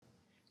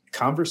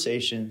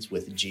Conversations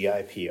with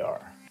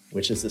GIPR,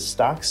 which is the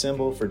stock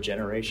symbol for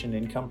Generation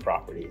Income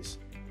Properties,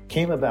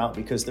 came about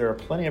because there are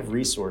plenty of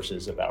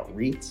resources about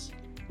REITs,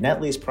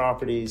 net lease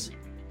properties,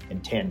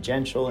 and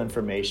tangential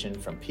information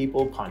from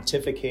people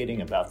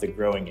pontificating about the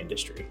growing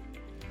industry.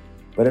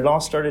 But it all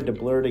started to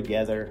blur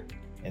together,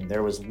 and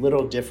there was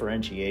little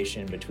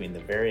differentiation between the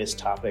various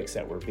topics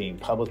that were being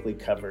publicly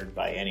covered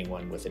by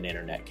anyone with an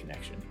internet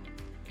connection.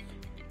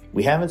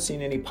 We haven't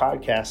seen any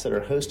podcasts that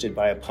are hosted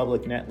by a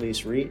public net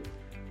lease REIT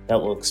that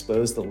will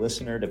expose the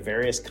listener to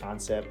various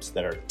concepts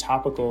that are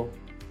topical,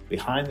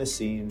 behind the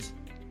scenes,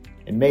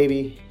 and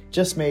maybe,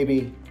 just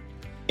maybe,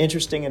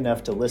 interesting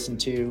enough to listen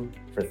to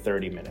for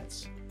 30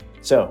 minutes.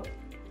 So,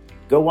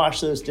 go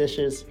wash those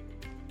dishes,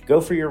 go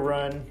for your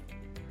run,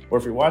 or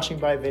if you're watching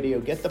by video,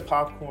 get the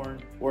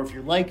popcorn, or if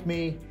you're like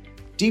me,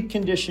 deep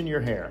condition your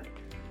hair,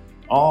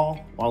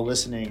 all while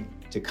listening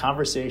to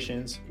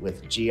Conversations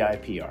with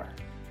GIPR.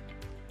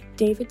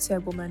 David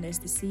Sobelman is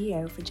the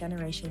CEO for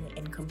Generation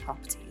Income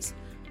Properties.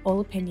 All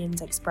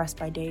opinions expressed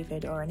by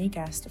David or any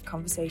guest of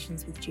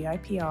Conversations with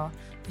GIPR are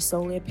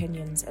solely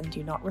opinions and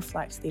do not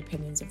reflect the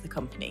opinions of the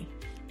company.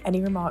 Any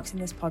remarks in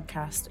this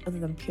podcast, other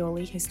than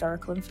purely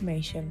historical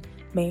information,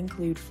 may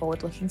include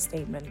forward-looking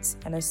statements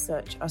and as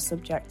such are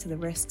subject to the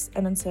risks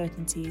and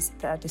uncertainties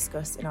that are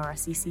discussed in our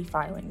SEC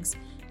filings,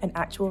 and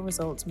actual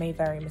results may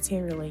vary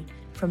materially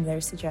from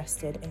those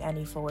suggested in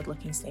any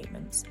forward-looking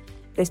statements.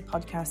 This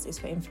podcast is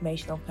for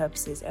informational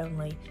purposes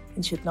only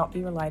and should not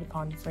be relied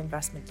upon for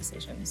investment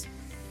decisions.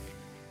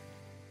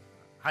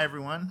 Hi,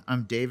 everyone.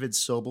 I'm David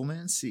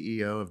Sobelman,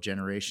 CEO of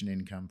Generation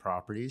Income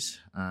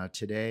Properties.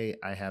 Today,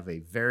 I have a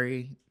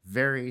very,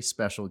 very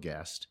special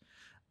guest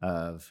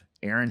of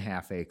Aaron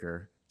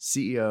Halfacre,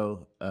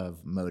 CEO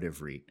of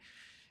Modiv REIT.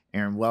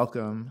 Aaron,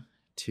 welcome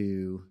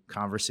to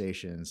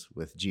Conversations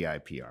with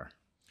GIPR.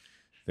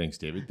 Thanks,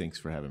 David. Thanks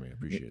for having me. I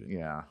appreciate it.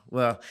 Yeah.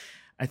 Well,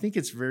 I think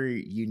it's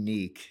very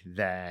unique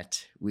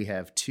that we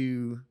have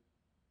two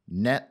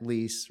net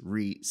lease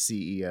REIT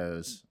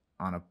CEOs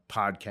on a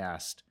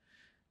podcast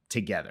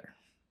together.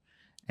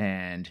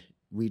 And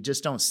we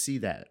just don't see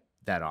that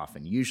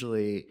often.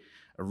 Usually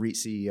a REIT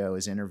CEO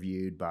is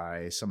interviewed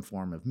by some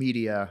form of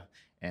media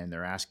and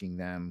they're asking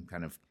them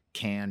kind of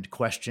canned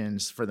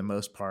questions for the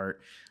most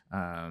part,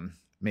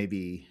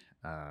 maybe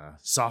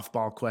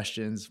softball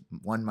questions,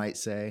 one might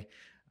say.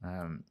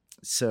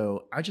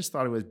 So I just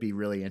thought it would be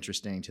really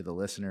interesting to the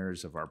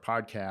listeners of our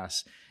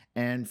podcast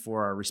and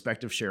for our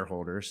respective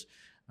shareholders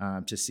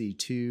to see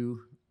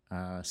two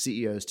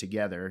CEOs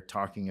together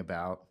talking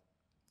about,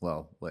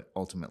 well, what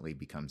ultimately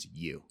becomes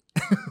you.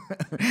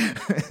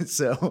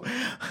 So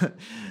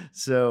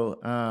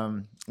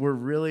we're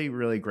really,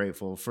 really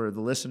grateful for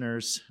the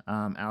listeners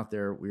out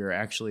there. We are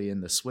actually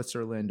in the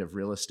Switzerland of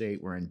real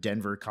estate. We're in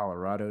Denver,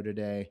 Colorado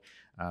today,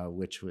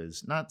 which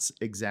was not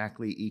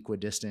exactly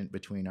equidistant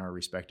between our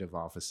respective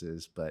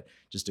offices, but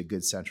just a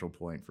good central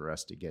point for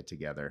us to get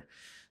together.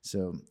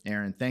 So,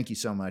 Aaron, thank you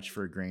so much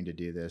for agreeing to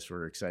do this.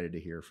 We're excited to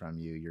hear from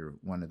you. You're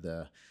one of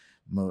the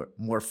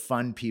more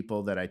fun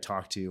people that I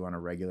talk to on a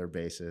regular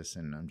basis,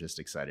 and I'm just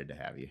excited to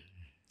have you.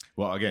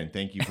 Well, again,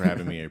 thank you for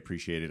having me. I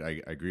appreciate it.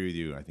 I agree with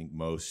you. I think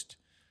most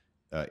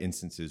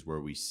instances where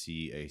we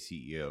see a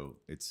CEO,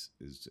 it's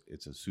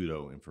a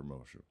pseudo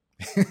infomercial,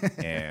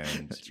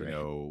 and That's right. You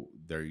know,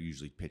 they're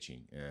usually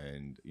pitching.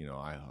 And you know,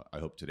 I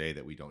hope today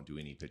that we don't do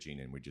any pitching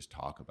and we just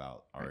talk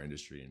about our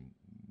industry and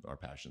our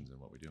passions and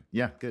what we do.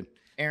 Yeah, good.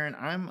 Aaron,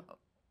 I'm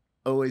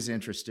always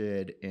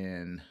interested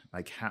in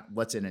like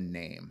what's in a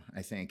name.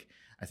 I think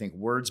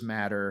words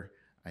matter.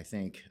 I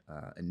think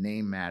a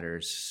name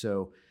matters.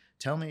 So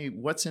tell me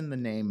what's in the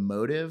name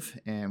Modiv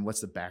and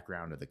what's the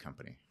background of the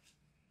company?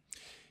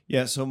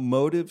 Yeah, so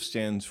Modiv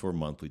stands for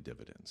monthly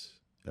dividends.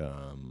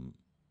 The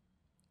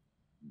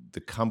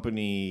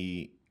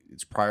company,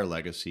 its prior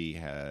legacy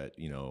had,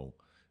 it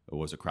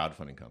was a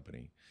crowdfunding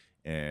company.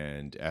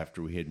 And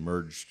after we had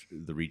merged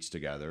the REITs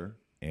together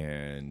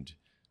and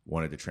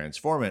wanted to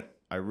transform it,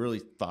 I really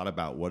thought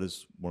about what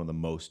is one of the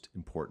most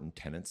important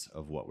tenets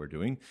of what we're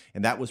doing.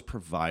 And that was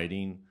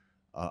providing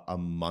a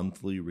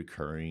monthly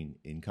recurring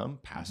income,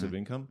 passive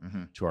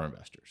income to our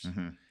investors.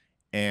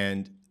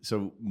 And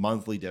so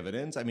monthly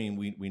dividends, I mean,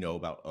 we know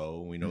about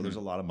O. We know there's a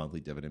lot of monthly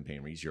dividend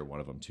paying REITs. You're one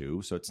of them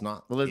too. So it's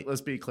not. Well,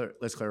 let's be clear.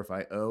 Let's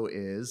clarify. O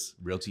is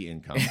Realty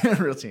Income.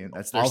 Realty.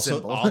 That's their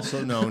symbol.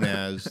 Also known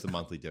as the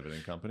monthly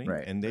dividend company.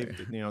 Right. And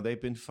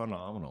they've been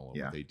phenomenal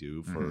at what they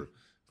do for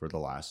the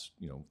last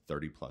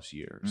 30 plus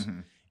years.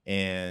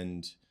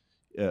 And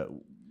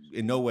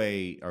in no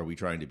way are we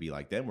trying to be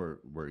like them.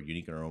 We're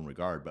unique in our own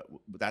regard, but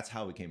that's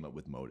how we came up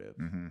with Modiv.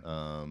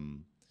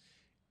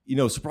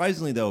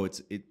 Surprisingly though,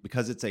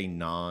 because it's a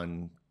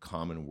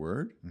non-common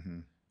word.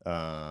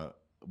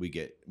 We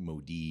get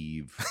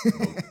Modiv,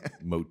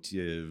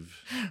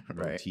 motive,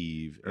 Right.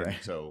 motif. And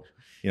Right. so,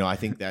 I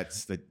think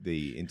that's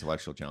the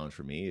intellectual challenge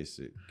for me is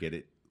to get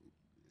it,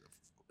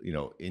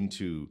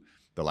 into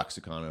the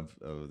lexicon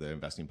of the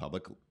investing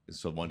public.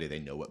 So one day they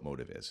know what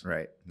Modiv is.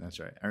 Right. That's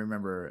right. I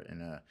remember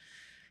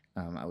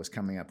I was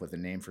coming up with a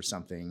name for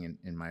something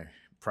in my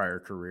prior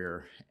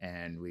career,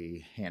 and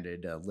we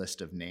handed a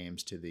list of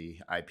names to the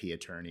IP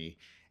attorney,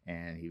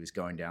 and he was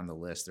going down the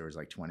list. There was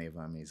like 20 of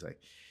them. He's like,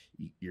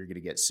 you're going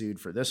to get sued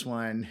for this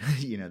one.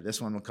 This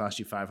one will cost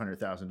you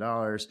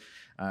 $500,000.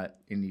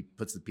 And he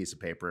puts the piece of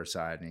paper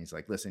aside and he's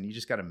like, listen, you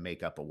just got to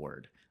make up a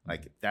word.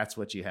 Like, that's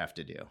what you have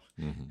to do.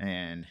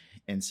 And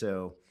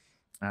so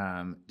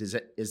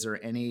is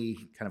there any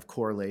kind of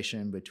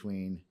correlation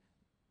between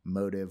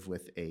Modiv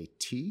with a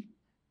T?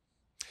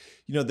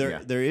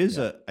 There is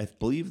I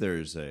believe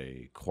there's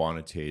a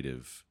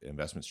quantitative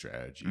investment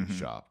strategy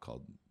shop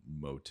called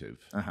Modiv.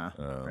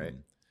 Right.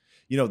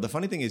 The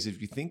funny thing is,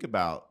 if you think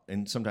about,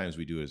 and sometimes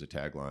we do it as a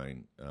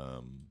tagline,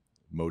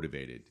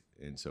 motivated.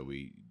 And so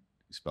we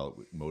spell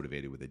it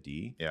motivated with a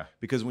D. Yeah.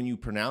 Because when you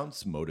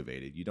pronounce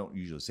motivated, you don't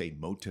usually say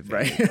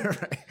motivated.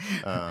 Right.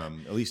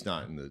 At least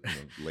not in the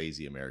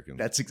lazy American.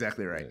 That's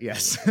exactly right.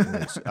 Yes.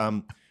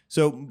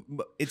 So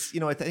it's,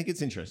 I think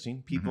it's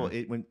interesting. People,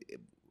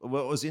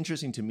 what was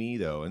interesting to me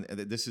though, and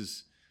this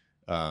is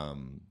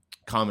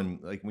common,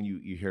 like when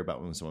you hear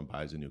about when someone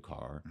buys a new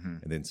car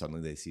and then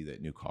suddenly they see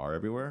that new car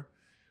everywhere.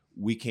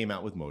 We came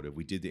out with Modiv.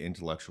 We did the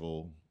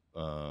intellectual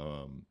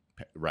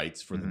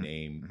rights for the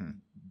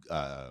name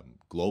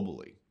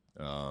globally.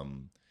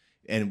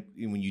 And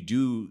when you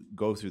do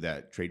go through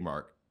that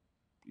trademark,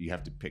 you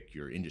have to pick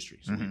your industry.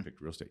 So we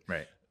picked real estate.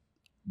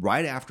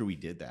 Right after we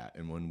did that,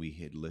 and when we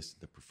had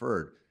listed the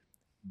preferred,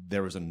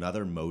 there was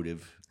another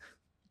Modiv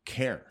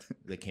Care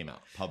that came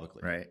out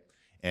publicly. Right.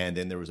 And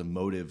then there was a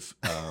Modiv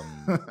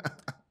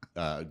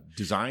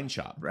design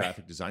shop,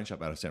 graphic design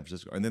shop out of San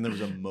Francisco. And then there was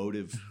a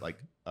Modiv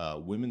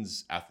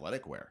women's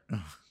athletic wear.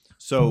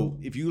 So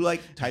if you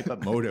type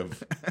up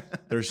Modiv,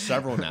 there's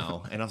several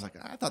now. And I was like,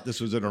 I thought this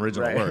was an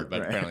original word,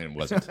 but apparently it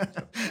wasn't. So.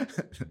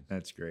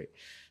 That's great.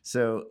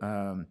 So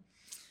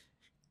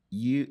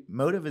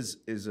Modiv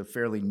is a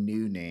fairly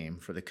new name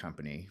for the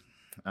company.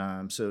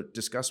 So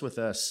discuss with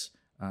us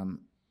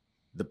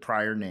the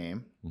prior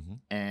name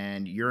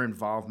and your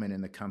involvement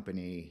in the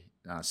company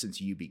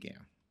since you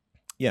began.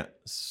 Yeah.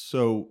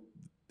 So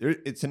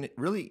it's a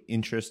really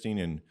interesting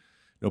and,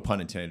 no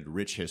pun intended,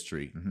 rich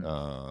history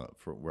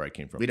for where I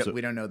came from.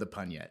 We don't know the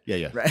pun yet.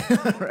 Yeah.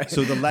 Right.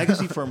 So the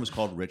legacy firm was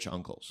called Rich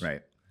Uncles.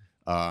 Right.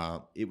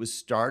 It was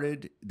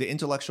started, the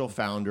intellectual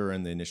founder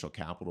and the initial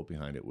capital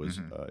behind it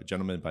was a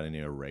gentleman by the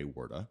name of Ray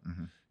Warda.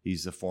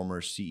 He's the former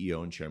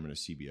CEO and chairman of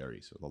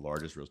CBRE, so the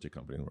largest real estate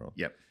company in the world.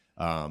 Yep.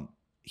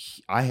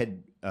 I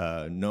had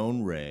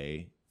known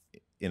Ray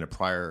in a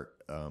prior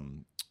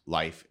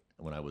life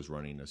when I was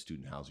running a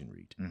student housing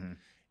REIT.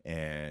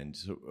 And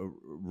so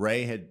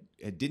Ray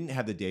didn't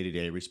have the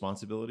day-to-day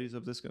responsibilities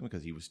of this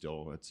because he was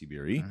still at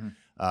CBRE,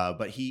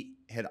 but he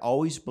had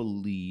always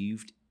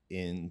believed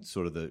in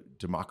sort of the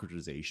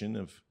democratization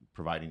of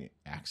providing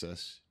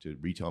access to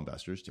retail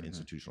investors to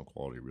institutional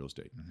quality real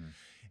estate.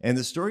 And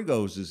the story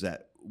goes is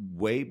that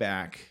way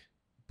back,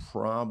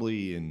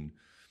 probably in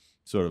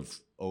sort of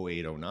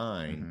 08,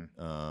 09,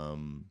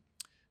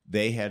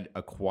 they had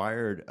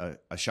acquired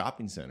a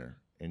shopping center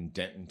in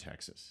Denton,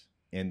 Texas.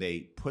 And they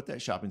put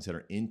that shopping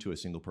center into a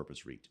single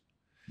purpose REIT.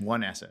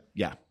 One asset.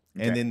 Yeah.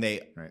 Okay. And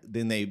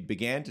then they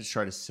began to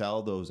try to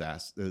sell those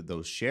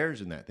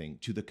shares in that thing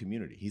to the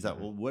community. He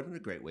thought, well, what a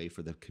great way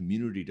for the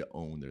community to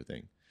own their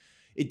thing.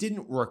 It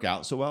didn't work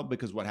out so well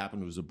because what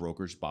happened was the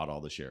brokers bought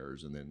all the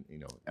shares and then,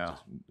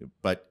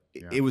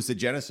 it was the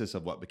genesis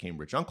of what became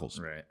Rich Uncles.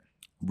 Right.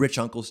 Rich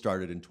Uncles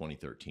started in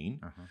 2013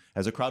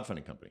 as a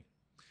crowdfunding company.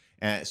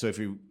 And so if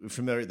you're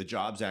familiar, the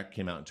Jobs Act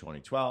came out in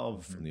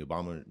 2012 from the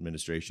Obama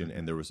administration,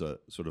 and there was a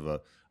sort of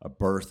a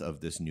birth of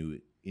this new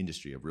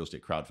industry of real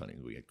estate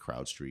crowdfunding. We had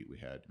CrowdStreet, we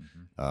had,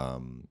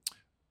 I'm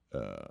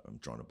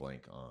drawing a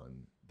blank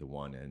on the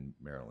one in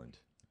Maryland.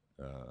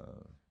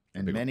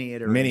 And many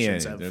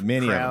iterations of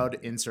crowd,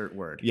 insert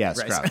word. Yes,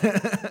 right.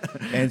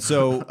 Crowd. And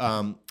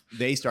so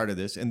they started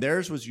this, and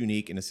theirs was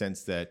unique in a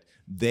sense that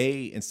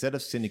they, instead of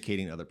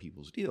syndicating other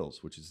people's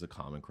deals, which is the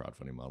common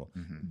crowdfunding model,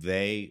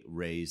 they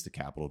raised the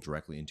capital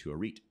directly into a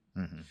REIT.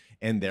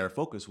 And their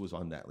focus was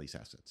on net lease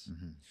assets.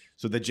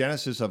 So the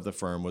genesis of the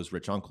firm was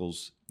Rich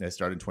Uncles that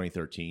started in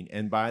 2013.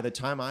 And by the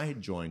time I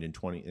had joined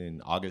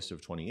in August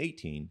of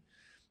 2018,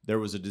 there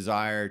was a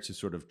desire to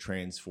sort of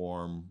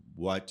transform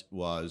what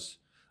was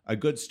a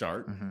good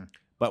start,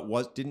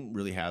 but didn't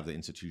really have the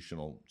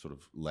institutional sort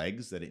of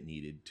legs that it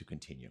needed to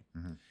continue.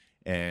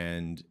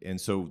 And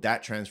so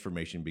that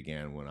transformation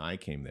began when I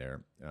came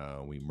there.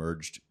 We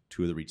merged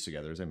two of the REITs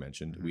together, as I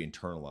mentioned. We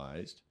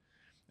internalized.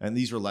 And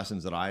these were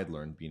lessons that I had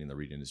learned being in the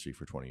REIT industry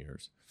for 20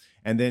 years.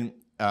 And then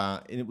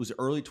and it was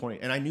early 20,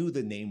 and I knew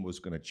the name was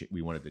going to,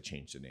 we wanted to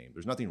change the name.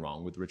 There's nothing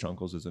wrong with Rich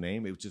Uncles as a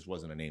name. It just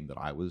wasn't a name that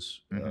I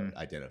was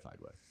identified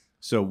with.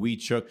 So we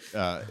took,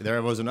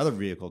 there was another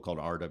vehicle called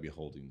RW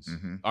Holdings,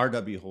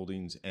 RW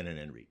Holdings and an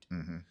N-REIT.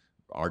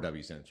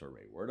 RW stands for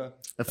Ray Warda.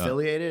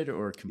 Affiliated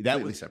or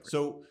completely separate?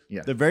 So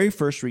the very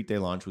first REIT they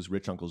launched was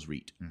Rich Uncles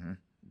REIT.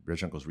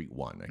 Rich Uncles REIT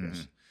 1, I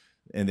guess.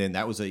 And then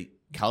that was a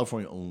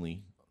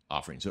California-only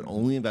offering. So it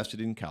only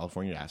invested in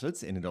California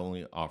assets, and it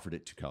only offered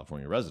it to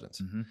California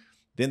residents.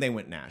 Then they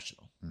went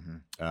national,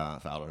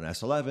 filed an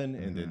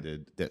S11, and then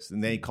did this.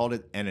 And they called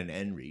it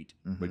NNN REIT,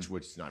 which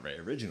is not very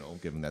original,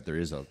 given that there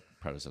is a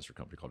predecessor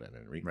company called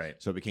NNN REIT. Right.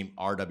 So it became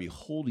RW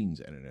Holdings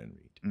NNN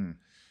REIT.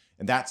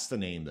 And that's the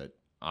name that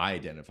I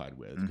identified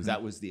with, because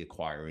that was the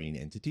acquiring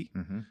entity.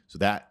 So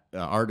that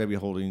RW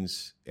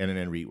Holdings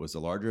NNN REIT was the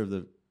larger of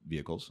the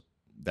vehicles.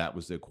 That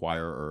was the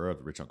acquirer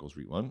of Rich Uncle's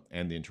REIT 1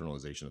 and the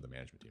internalization of the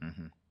management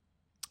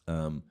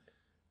team.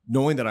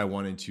 Knowing that I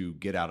wanted to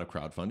get out of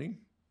crowdfunding,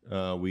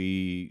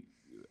 we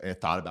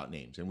thought about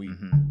names, and we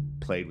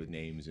played with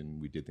names,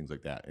 and we did things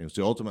like that. And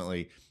so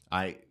ultimately,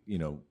 I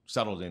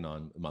settled in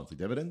on monthly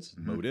dividends,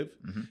 Modiv,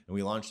 and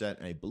we launched that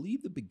in, I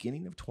believe, the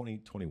beginning of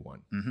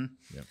 2021.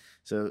 Yeah.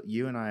 So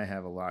you and I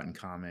have a lot in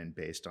common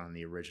based on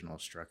the original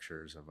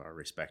structures of our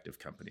respective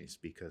companies,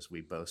 because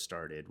we both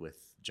started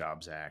with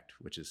Jobs Act,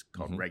 which is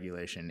called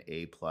Regulation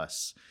A+,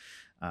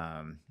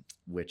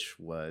 which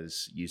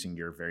was, using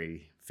your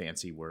very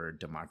fancy word,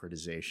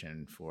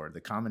 democratization for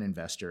the common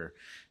investor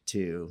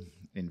to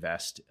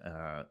invest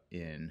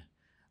in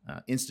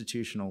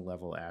institutional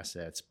level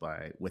assets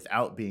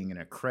without being an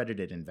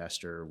accredited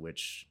investor,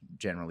 which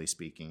generally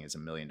speaking is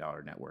 $1 million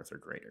net worth or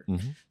greater.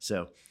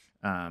 So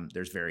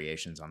there's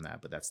variations on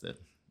that, but that's the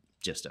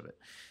gist of it.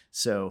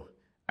 So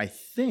I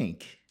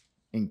think,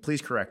 and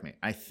please correct me,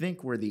 I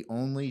think we're the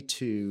only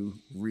two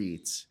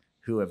REITs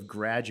who have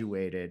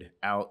graduated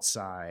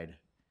outside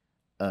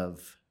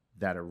of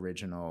that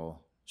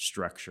original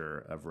structure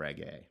of Reg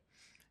A.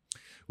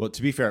 Well,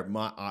 to be fair,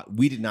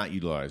 we did not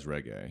utilize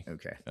Reg A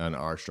on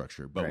our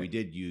structure, but we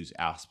did use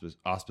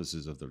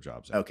auspices of the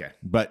Jobs Act. Okay.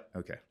 But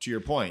to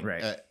your point,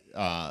 right.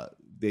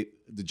 The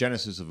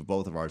genesis of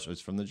both of ours is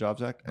from the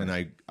Jobs Act, and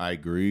I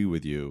agree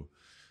with you.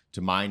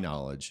 To my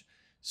knowledge,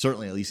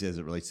 certainly at least as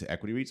it relates to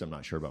equity REITs, I'm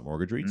not sure about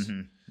mortgage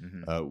REITs.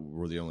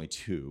 We're the only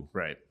two.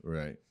 Right.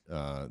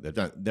 They've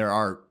done. There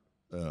are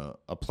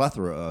a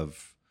plethora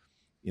of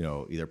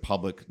either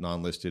public,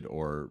 non-listed,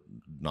 or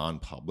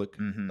non-public.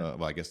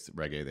 Well, I guess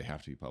Reg A, they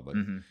have to be public.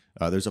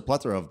 There's a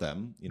plethora of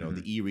them.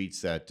 The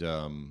E-REITs that,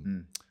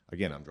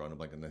 again, I'm drawing a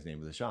blank on the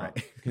name of the shop.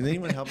 Right. Can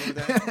anyone help me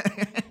with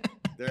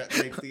that?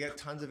 They get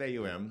tons of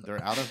AUM.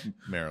 They're out of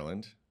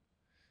Maryland.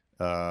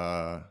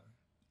 Yeah.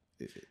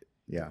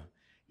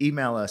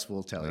 Email us,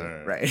 we'll tell you.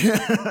 Right.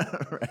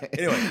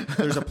 Anyway,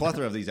 there's a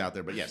plethora of these out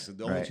there. But yes,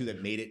 the only two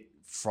that made it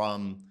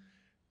from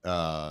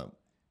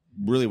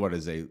really what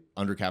is a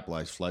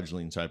undercapitalized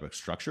fledgling type of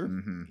structure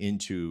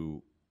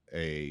into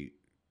a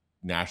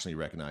nationally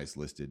recognized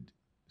listed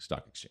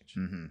stock exchange.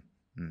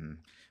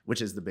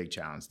 Which is the big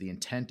challenge. The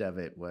intent of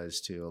it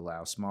was to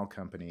allow small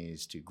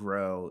companies to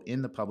grow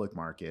in the public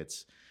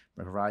markets,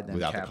 provide them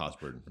without the cost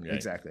burden. Right.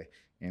 Exactly.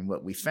 And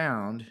what we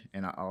found,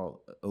 and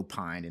I'll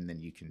opine and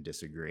then you can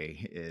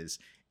disagree, is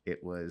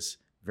it was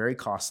very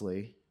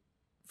costly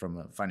from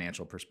a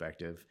financial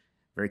perspective,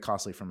 very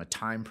costly from a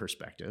time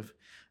perspective.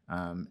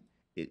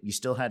 You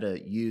still had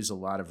to use a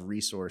lot of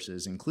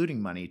resources,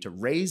 including money, to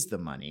raise the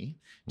money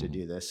to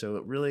do this. So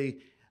it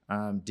really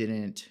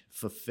didn't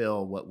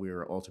fulfill what we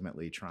were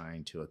ultimately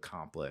trying to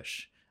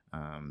accomplish,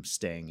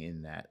 staying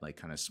in that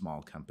kind of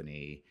small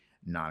company,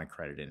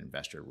 non-accredited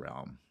investor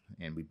realm.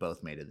 And we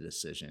both made a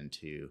decision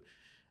to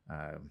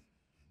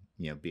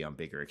be on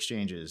bigger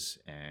exchanges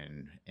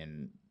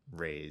and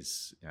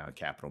raise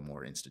capital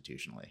more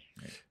institutionally.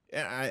 Right?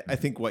 And I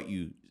think what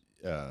you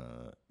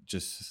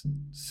just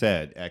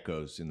said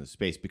echoes in the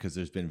space, because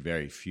there's been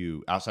very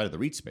few outside of the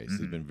REIT space.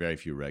 There's been very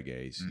few Reg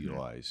A's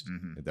utilized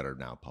that are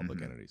now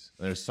public entities.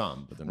 And there's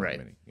some, but there are not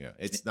many. Yeah,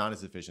 it's not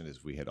as efficient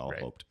as we had all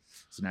hoped.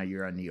 So now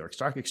you're on New York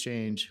Stock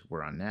Exchange.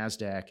 We're on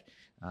NASDAQ.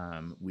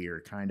 We are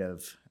kind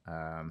of,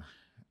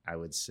 I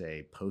would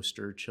say,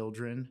 poster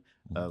children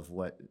of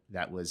what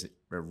that was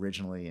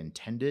originally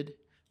intended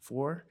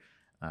for.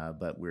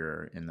 But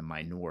we're in the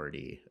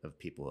minority of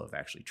people who have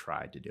actually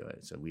tried to do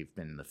it. So we've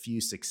been the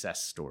few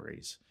success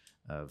stories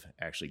of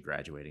actually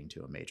graduating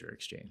to a major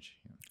exchange.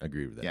 I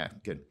agree with that. Yeah,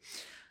 good.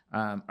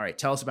 All right,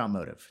 tell us about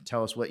Modiv.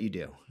 Tell us what you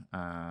do.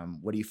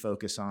 What do you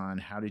focus on?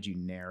 How did you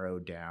narrow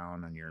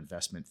down on your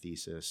investment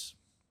thesis?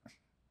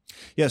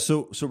 Yeah,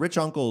 so Rich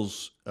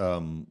Uncle's, as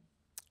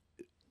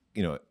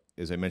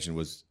I mentioned,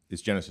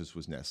 its genesis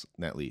was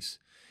net lease,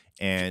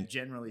 and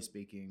generally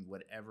speaking,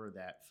 whatever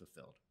that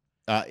fulfilled.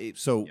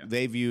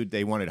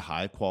 They wanted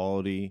high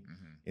quality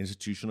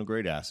institutional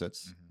grade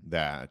assets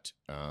that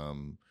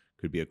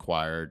could be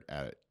acquired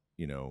at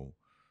a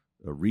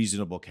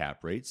reasonable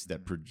cap rates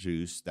that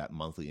produce that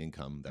monthly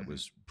income that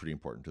was pretty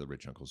important to the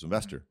Rich Uncle's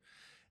investor,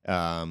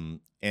 and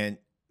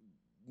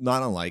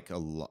not unlike a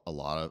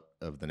lot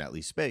of the net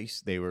lease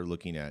space, they were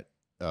looking at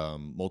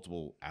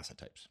multiple asset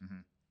types.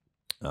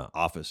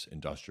 Office,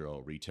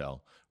 industrial,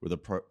 retail were the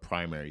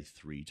primary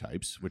three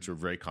types, which are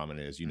very common,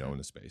 as you know, in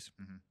the space.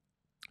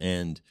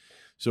 And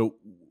so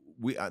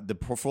the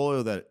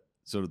portfolio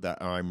that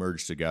I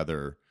merged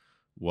together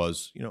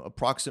was,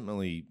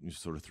 approximately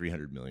sort of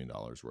 $300 million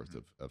worth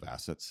of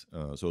assets.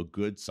 So a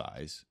good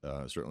size,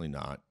 certainly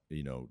not,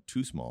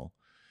 too small.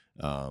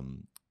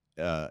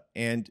 But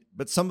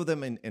some of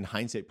them in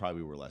hindsight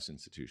probably were less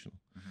institutional.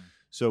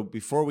 So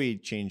before we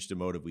changed to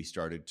Modiv, we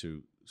started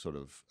to sort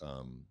of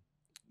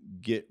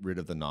get rid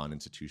of the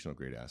non-institutional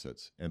grade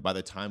assets. And by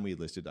the time we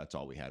listed, that's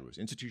all we had was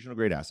institutional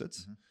grade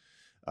assets.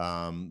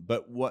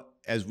 But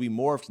as we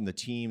morphed in the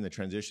team, the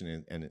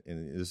transition, and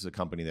this is a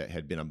company that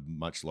had been a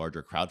much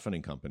larger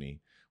crowdfunding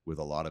company with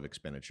a lot of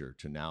expenditure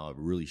to now a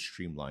really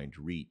streamlined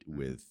REIT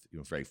with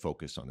very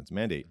focused on its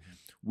mandate,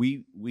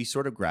 we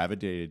sort of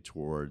gravitated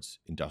towards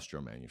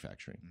industrial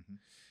manufacturing.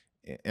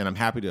 And I'm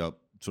happy to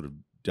sort of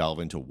delve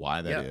into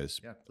why that is.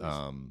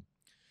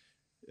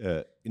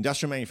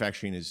 Industrial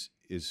manufacturing is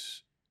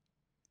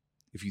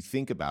if you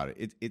think about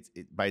it,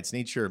 it by its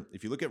nature,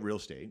 if you look at real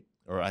estate,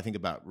 or I think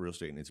about real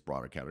estate in its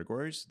broader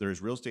categories,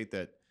 there's real estate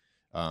that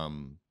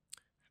parlays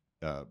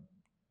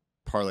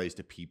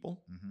to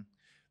people.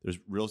 There's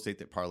real estate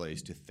that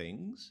parlays to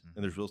things,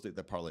 and there's real estate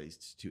that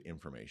parlays to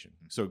information.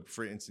 So,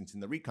 for instance, in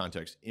the REIT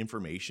context,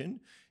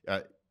 information,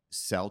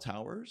 cell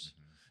towers,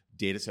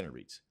 data center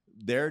REITs,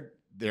 they're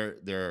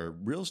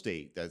real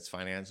estate that's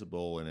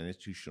financeable in an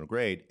institutional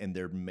grade, and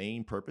their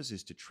main purpose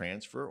is to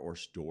transfer or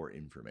store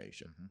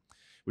information,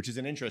 which is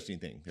an interesting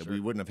thing that we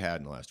wouldn't have had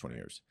in the last 20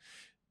 years.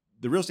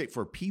 The real estate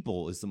for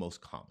people is the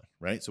most common,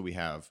 right? So we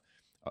have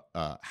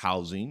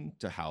housing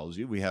to house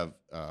you. We have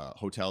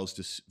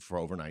hotels for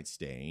overnight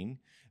staying.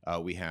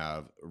 We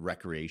have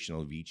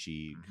recreational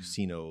Vici,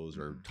 casinos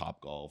or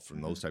Topgolf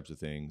and those types of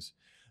things.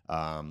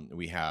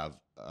 We have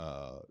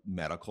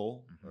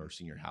medical or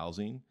senior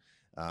housing.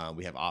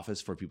 We have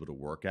office for people to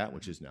work at,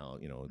 which is now,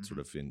 it's sort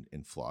of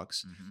in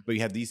flux. But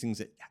you have these things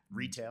that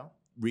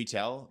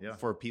Retail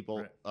for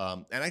people.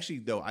 And actually,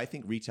 though, I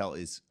think retail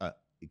is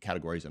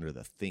categories under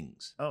the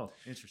things. Oh,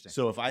 interesting.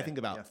 So if I think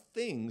about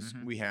things,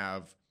 we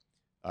have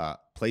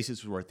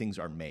places where things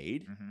are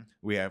made.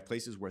 We have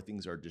places where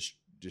things are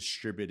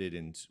distributed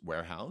and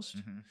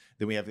warehoused.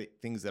 Then we have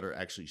things that are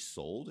actually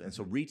sold. And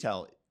so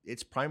retail,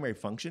 its primary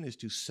function is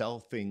to sell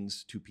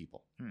things to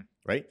people,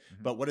 right?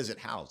 But what does it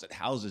house? It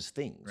houses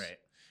things,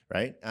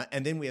 right?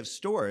 And then we have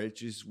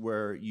storage, is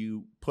where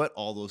you put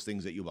all those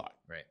things that you bought,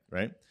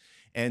 right?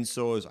 And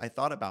so as I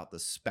thought about the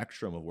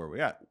spectrum of where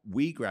we're at,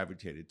 we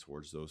gravitated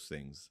towards those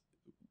things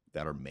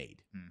that are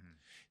made.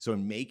 So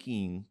in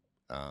making,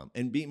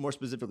 and being more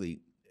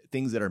specifically,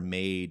 things that are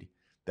made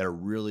that are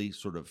really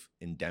sort of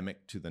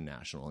endemic to the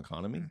national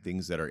economy,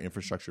 things that are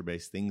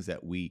infrastructure-based, things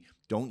that we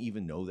don't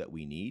even know that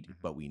we need,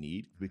 but we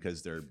need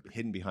because they're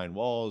hidden behind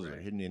walls, or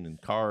hidden in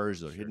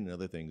cars, or hidden in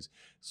other things,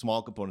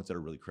 small components that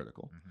are really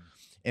critical.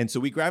 And so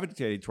we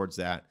gravitated towards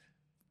that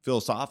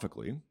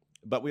philosophically,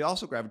 but we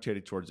also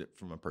gravitated towards it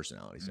from a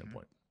personality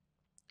standpoint.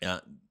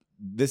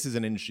 This is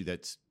an industry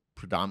that's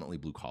predominantly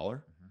blue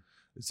collar.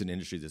 It's an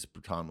industry that's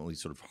predominantly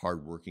sort of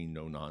hardworking,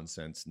 no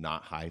nonsense,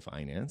 not high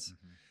finance.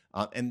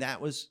 And that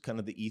was kind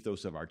of the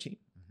ethos of our team.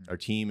 Our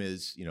team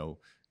is,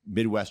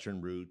 Midwestern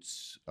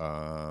roots,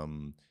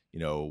 pulled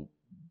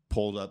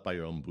up by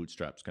your own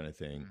bootstraps kind of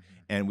thing.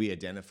 And we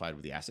identified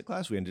with the asset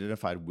class. We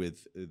identified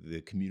with the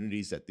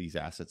communities that these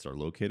assets are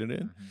located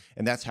in.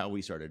 And that's how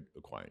we started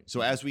acquiring. So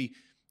as we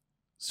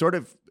sort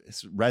of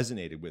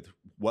resonated with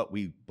what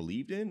we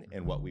believed in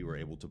and what we were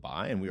able to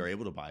buy, and we were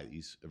able to buy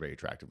these very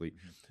attractively.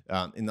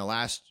 In the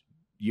last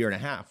year and a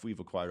half, we've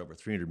acquired over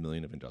 $300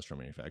 million of industrial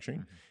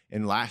manufacturing.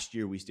 And last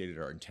year, we stated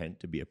our intent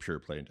to be a pure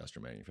play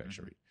industrial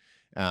manufacturing.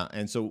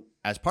 And so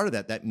as part of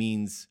that, that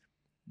means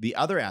the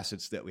other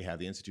assets that we have,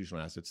 the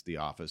institutional assets, the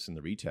office and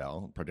the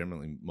retail,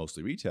 predominantly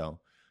mostly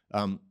retail,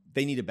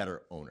 they need a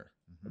better owner,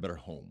 a better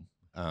home.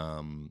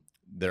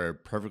 They're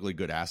perfectly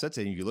good assets.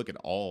 And if you look at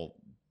all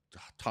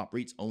top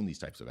REITs own these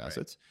types of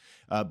assets,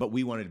 but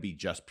we wanted to be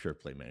just pure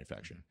play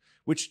manufacturing,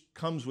 which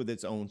comes with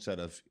its own set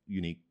of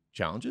unique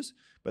challenges,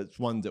 but it's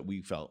one that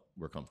we felt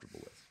we're comfortable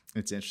with.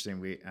 It's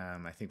interesting.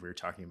 I think we were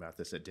talking about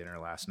this at dinner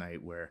last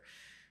night, where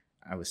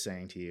I was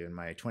saying to you, in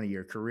my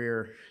 20-year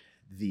career,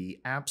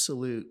 the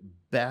absolute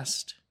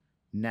best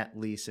net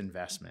lease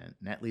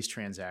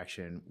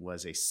transaction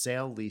was a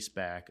sale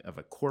leaseback of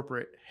a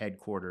corporate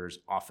headquarters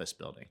office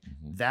building.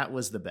 That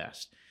was the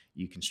best.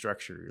 You can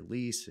structure your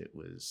lease. It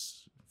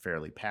was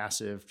fairly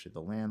passive to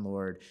the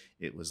landlord.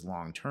 It was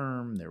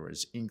long-term. There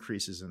was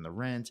increases in the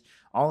rent,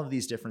 all of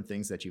these different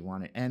things that you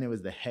wanted. And it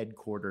was the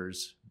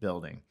headquarters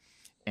building.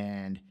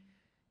 And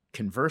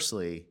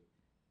conversely,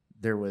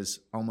 there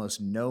was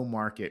almost no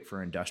market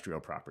for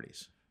industrial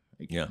properties.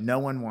 No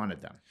one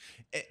wanted them.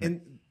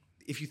 And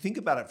if you think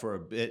about it for a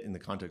bit in the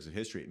context of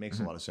history, it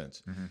makes a lot of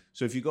sense.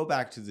 So if you go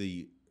back to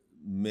the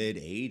mid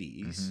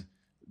 80s,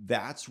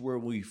 that's where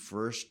we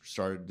first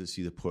started to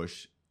see the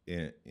push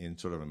in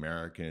sort of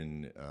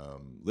American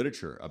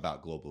literature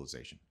about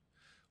globalization.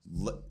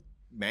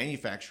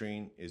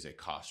 Manufacturing is a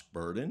cost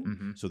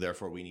burden, so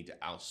therefore we need to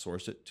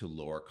outsource it to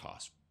lower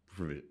cost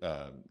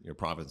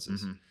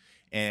provinces.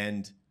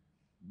 And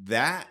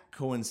that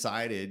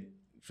coincided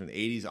from the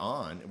 80s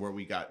on, where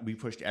we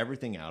pushed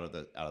everything out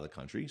of the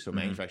country. So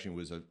manufacturing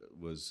was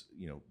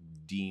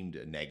deemed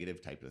a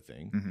negative type of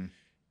thing.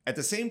 At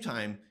the same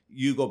time,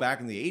 you go back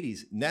in the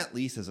 80s, net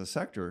lease as a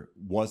sector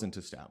wasn't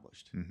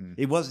established.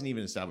 It wasn't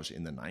even established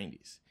in the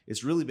 90s.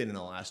 It's really been in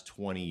the last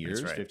 20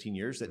 years, 15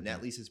 years that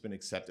net lease has been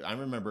accepted. I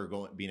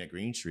remember being at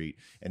Green Street,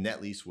 and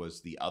net lease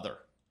was the other.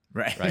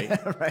 Right.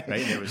 Right.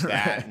 And there was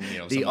that,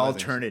 and, the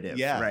alternative.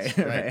 Yeah.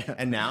 Right.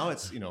 And now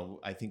it's,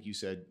 I think you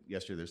said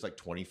yesterday, there's like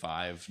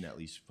 25 net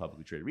lease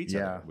publicly traded REITs.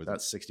 Yeah. With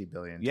about 60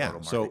 billion. Yeah.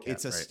 Total So market cap,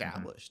 it's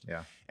established.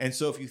 Yeah. And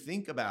so if you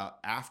think about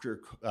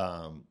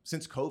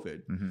since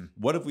COVID,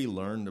 what have we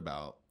learned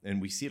about,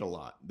 and we see it a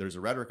lot, there's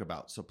a rhetoric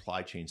about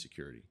supply chain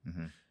security.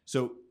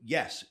 So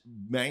yes,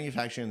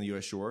 manufacturing in the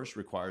U.S. shores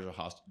requires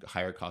a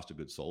higher cost of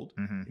goods sold.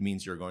 It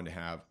means you're going to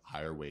have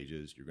higher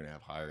wages, you're going to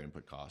have higher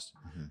input costs,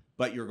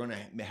 but you're going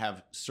to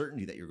have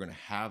certainty that you're going to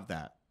have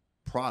that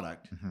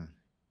product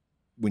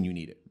when you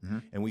need it.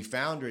 And we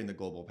found during the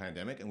global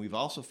pandemic, and we've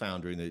also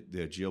found during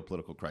the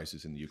geopolitical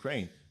crisis in the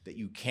Ukraine, that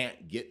you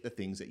can't get the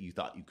things that you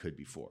thought you could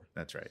before.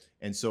 That's right.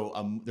 And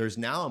so there's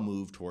now a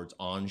move towards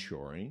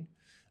onshoring.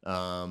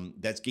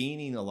 That's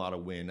gaining a lot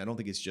of wind. I don't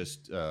think it's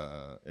just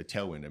a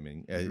tailwind. I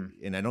mean,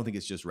 and I don't think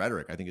it's just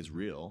rhetoric. I think it's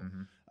real.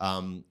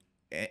 And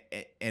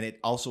it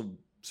also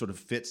sort of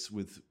fits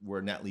with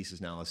where net lease is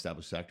now an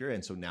established sector.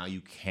 And so now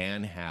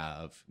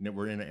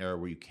we're in an era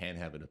where you can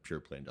have a pure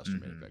play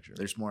industrial manufacturer.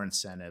 There's more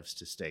incentives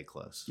to stay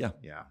close.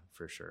 Yeah,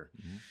 for sure.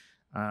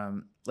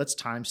 Let's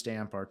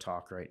timestamp our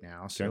talk right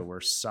now. So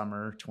we're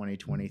summer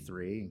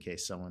 2023, in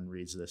case someone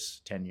reads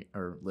this 10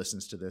 or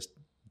listens to this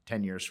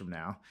 10 years from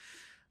now.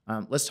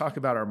 Let's talk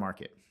about our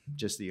market,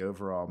 just the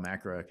overall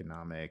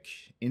macroeconomic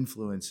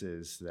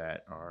influences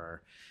that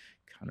are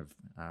kind of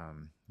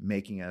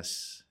making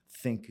us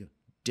think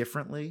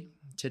differently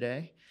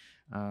today.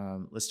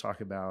 Let's talk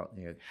about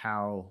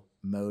how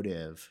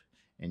Modiv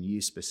and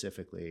you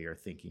specifically are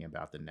thinking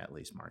about the net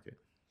lease market.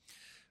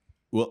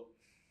 Well,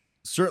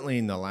 certainly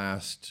in the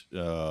last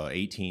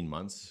 18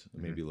 months,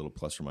 maybe a little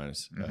plus or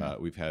minus,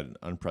 we've had an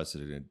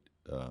unprecedented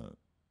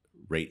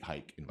rate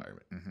hike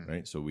environment,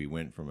 right? So we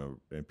went from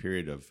a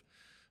period of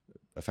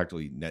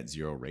effectively net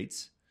zero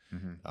rates,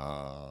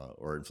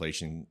 or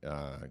inflation,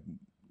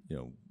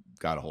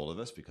 got a hold of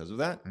us because of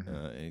that.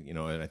 And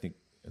I think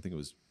it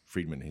was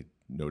Friedman who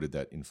noted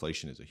that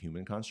inflation is a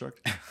human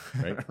construct,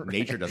 right?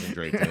 Nature doesn't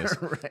create this.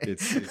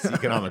 It's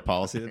economic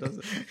policy that does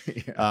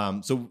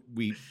it. So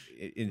we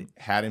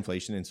had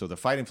inflation. And so to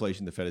fight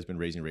inflation, the Fed has been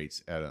raising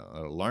rates at an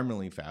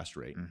alarmingly fast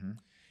rate.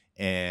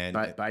 And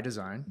by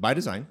design,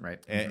 right?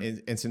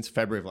 And since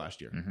February of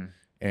last year,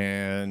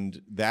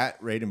 and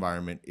that rate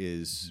environment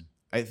is,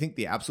 I think,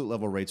 the absolute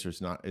level of rates is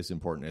not as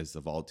important as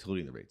the volatility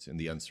in the rates and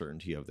the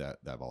uncertainty of that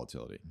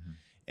volatility.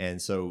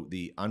 And so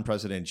the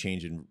unprecedented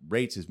change in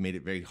rates has made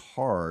it very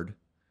hard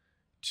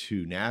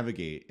to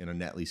navigate in a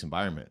net lease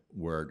environment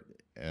where,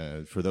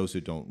 for those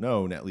who don't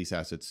know, net lease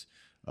assets,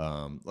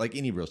 like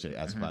any real estate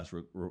asset class,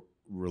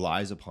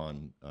 relies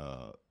upon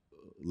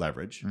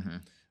leverage.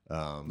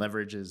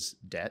 Leverage is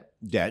debt.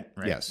 Debt,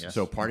 right? Yes.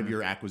 So part of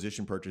your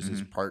acquisition purchase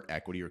is part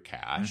equity or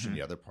cash, and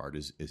the other part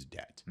is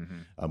debt,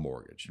 a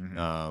mortgage.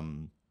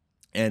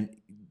 And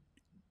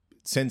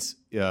since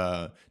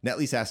net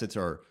lease assets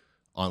are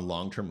on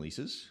long-term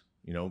leases,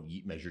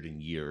 measured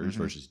in years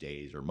versus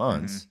days or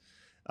months,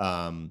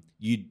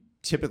 you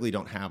typically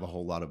don't have a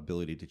whole lot of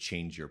ability to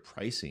change your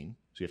pricing,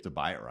 so you have to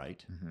buy it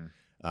right.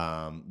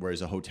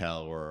 Whereas a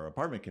hotel or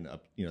apartment can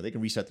they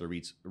can reset their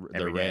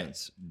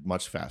rents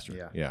much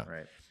faster. Yeah.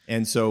 Right.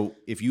 And so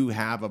if you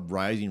have a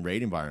rising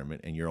rate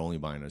environment and you're only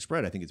buying a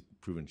spread, I think it's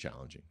proven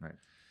challenging. Right.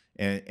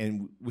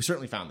 And we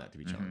certainly found that to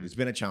be challenging. It's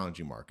been a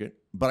challenging market,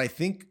 but I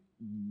think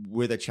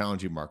with a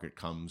challenging market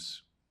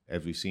comes,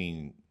 as we've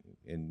seen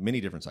in many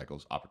different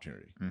cycles,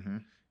 opportunity.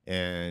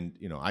 And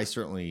I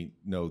certainly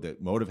know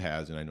that Modiv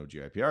has, and I know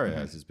GIPR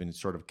has been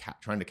sort of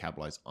trying to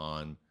capitalize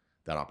on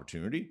that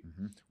opportunity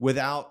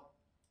without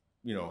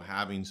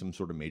having some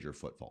sort of major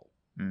foot fault.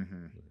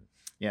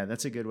 Yeah,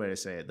 that's a good way to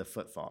say it, the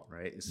foot fault,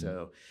 right?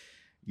 So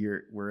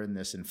we're in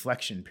this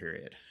inflection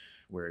period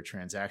where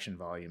transaction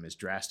volume is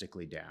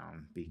drastically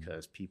down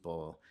because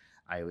people,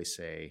 I always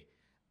say,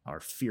 are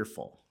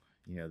fearful.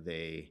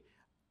 They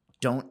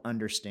don't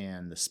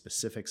understand the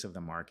specifics of the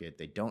market.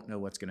 They don't know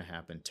what's going to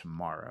happen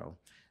tomorrow.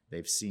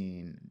 They've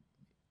seen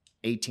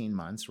 18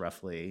 months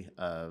roughly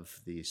of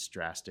these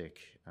drastic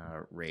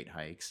rate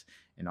hikes,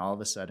 and all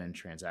of a sudden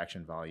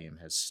transaction volume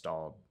has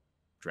stalled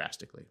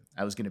drastically.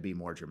 I was going to be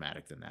more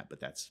dramatic than that,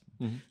 but that's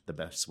the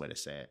best way to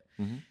say it.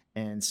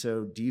 And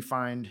so do you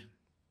find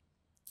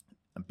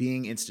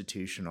being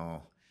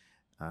institutional,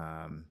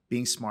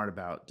 being smart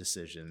about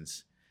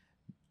decisions,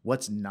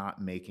 what's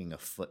not making a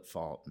foot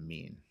fault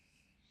mean?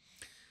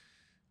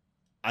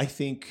 I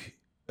think,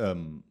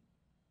 and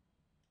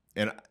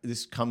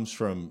this comes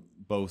from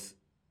both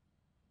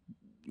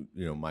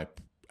my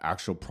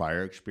actual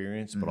prior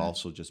experience, but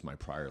also just my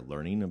prior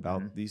learning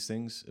about these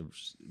things,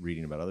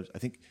 reading about others. I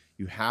think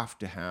you have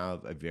to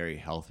have a very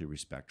healthy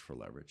respect for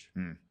leverage.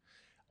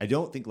 I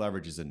don't think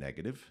leverage is a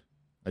negative.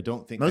 I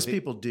think most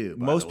people do.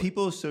 Most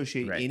people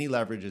associate any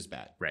leverage as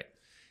bad. Right.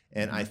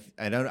 And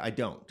I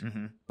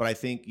don't. But I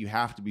think you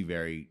have to be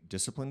very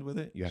disciplined with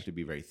it. You have to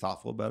be very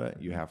thoughtful about it.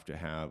 You have to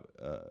have,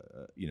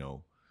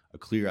 a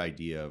clear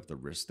idea of the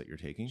risk that you're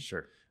taking.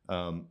 Sure.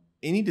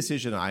 Any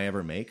decision I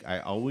ever make,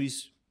 I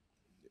always,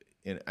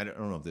 and I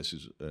don't know if this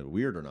is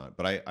weird or not,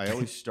 but I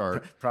always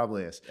start.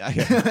 Probably is.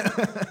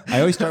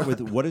 I always start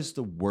with what is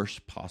the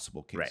worst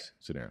possible case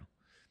scenario.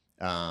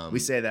 We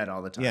say that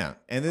all the time. Yeah.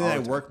 And then I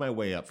work my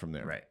way up from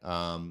there. Right.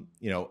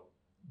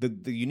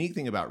 The unique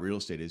thing about real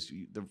estate is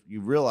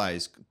you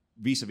realize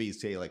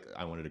vis-a-vis, say, like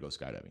I wanted to go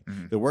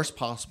skydiving. The worst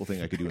possible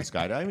thing I could do in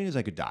skydiving is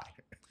I could die.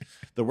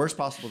 The worst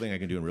possible thing I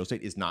can do in real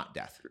estate is not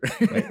death.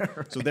 Right?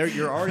 So there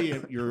you're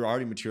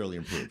already materially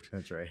improved.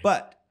 That's right.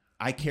 But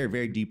I care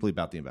very deeply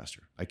about the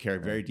investor. I care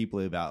very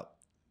deeply about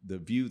the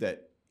view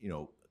that,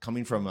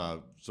 coming from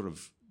a sort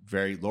of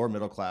very lower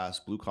middle class,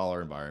 blue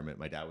collar environment.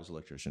 My dad was an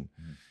electrician.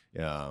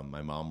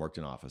 My mom worked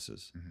in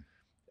offices.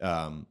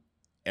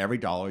 Every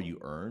dollar you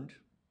earned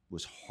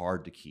was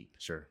hard to keep.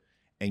 Sure.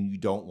 And you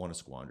don't want to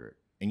squander it.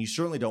 And you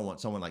certainly don't want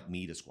someone like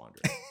me to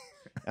squander it.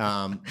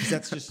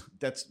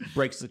 That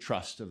breaks the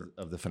trust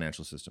of the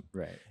financial system.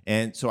 Right.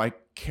 And so I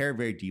care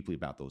very deeply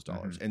about those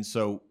dollars. And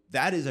so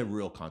that is a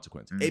real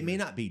consequence. It may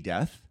not be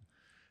death,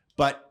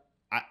 but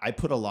I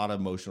put a lot of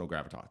emotional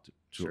gravitas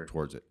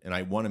towards it. And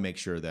I want to make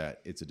sure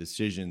that it's a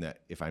decision that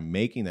if I'm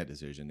making that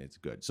decision, it's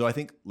good. So I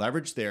think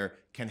leverage there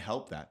can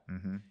help that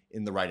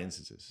in the right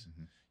instances.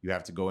 You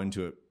have to go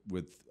into it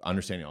with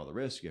understanding all the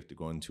risks. You have to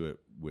go into it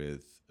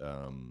with,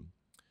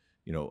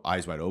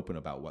 eyes wide open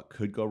about what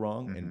could go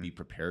wrong and be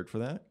prepared for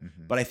that.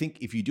 But I think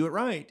if you do it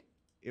right,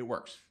 it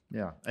works.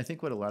 Yeah. I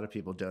think what a lot of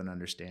people don't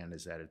understand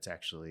is that it's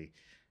actually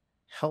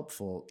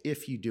helpful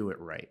if you do it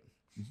right.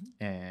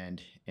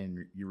 And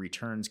your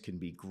returns can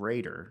be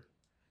greater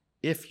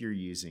if you're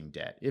using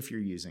debt, if you're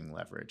using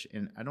leverage.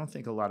 And I don't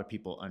think a lot of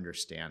people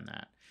understand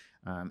that.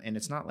 And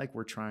it's not like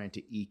we're trying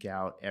to eke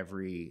out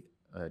every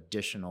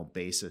additional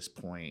basis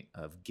point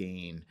of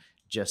gain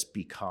just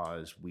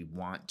because we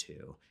want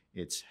to.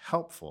 It's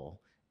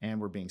helpful,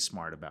 and we're being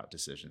smart about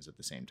decisions at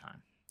the same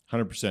time.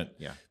 100%.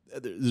 Yeah.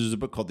 There's a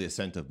book called The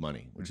Ascent of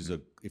Money, which is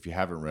if you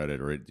haven't read it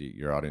or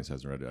your audience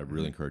hasn't read it, I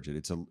really encourage it.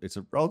 It's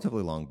a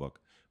relatively long book,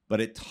 but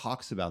it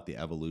talks about the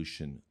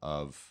evolution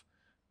of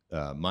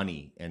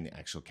money and the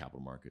actual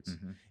capital markets.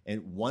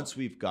 And once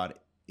we've got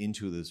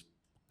into this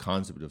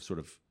concept of sort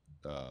of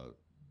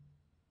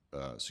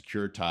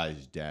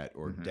securitized debt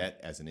or debt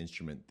as an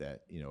instrument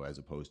that, as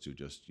opposed to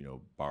just,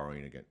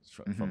 borrowing against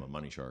from a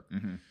money shark,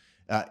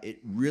 it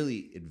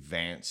really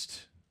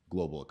advanced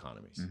global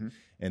economies.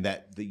 And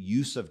that the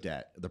use of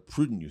debt, the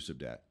prudent use of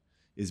debt,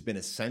 has been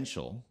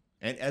essential,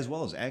 and as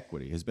well as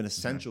equity, has been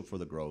essential for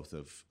the growth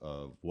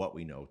of what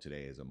we know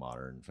today as a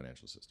modern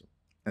financial system.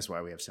 That's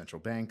why we have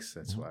central banks.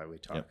 That's why we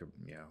talk,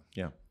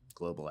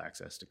 global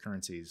access to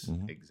currencies.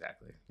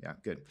 Exactly. Yeah,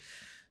 good.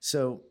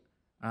 So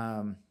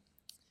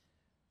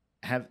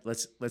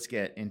let's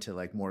get into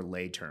like more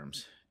lay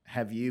terms.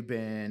 Have you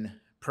been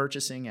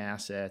purchasing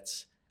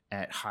assets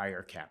at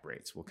higher cap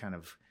rates? We'll kind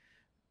of,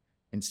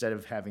 instead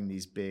of having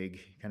these big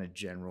kind of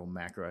general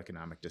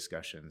macroeconomic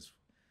discussions,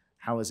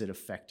 how is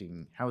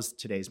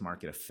today's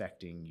market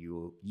affecting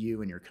you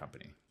and your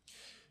company?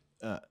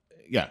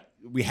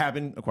 We have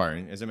been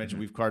acquiring. As I mentioned,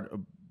 we've acquired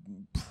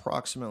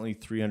approximately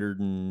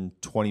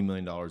 $320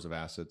 million of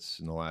assets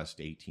in the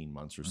last 18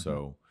 months or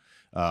so.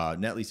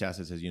 Net lease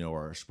assets, as you know,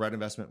 are a spread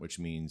investment, which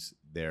means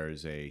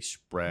there's a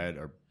spread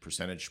or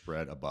percentage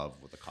spread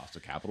above what the cost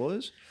of capital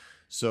is.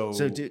 So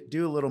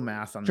do a little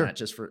math on that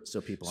just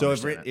so people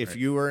understand. So if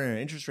you were in an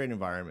interest rate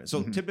environment,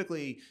 so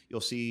typically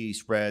you'll see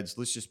spreads,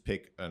 let's just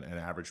pick an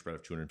average spread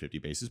of 250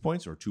 basis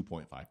points or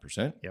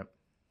 2.5%. Yep.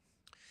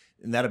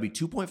 And that'll be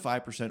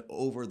 2.5%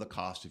 over the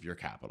cost of your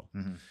capital.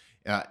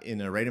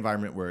 In a rate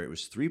environment where it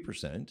was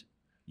 3%,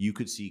 you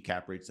could see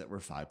cap rates that were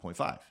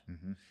 5.5.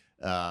 In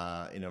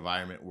an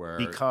environment where...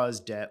 Because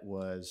debt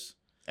was...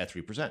 At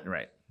 3%.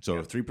 Right.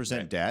 So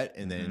 3% debt,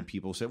 and then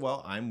people say,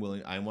 well, I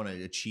want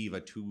to achieve a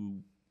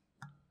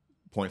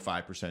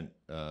 2.5%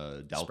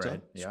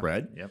 delta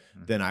spread. Yep.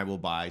 Then I will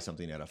buy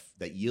something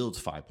that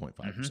yields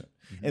 5.5%.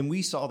 And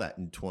we saw that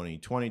in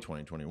 2020,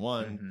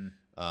 2021.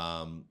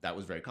 That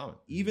was very common.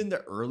 Even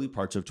the early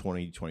parts of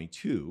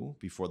 2022,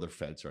 before the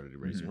Fed started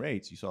raising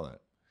rates, you saw that.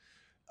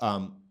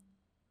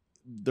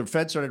 The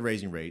Fed started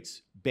raising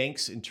rates.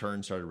 Banks, in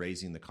turn, started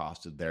raising the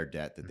cost of their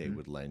debt that they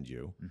would lend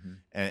you.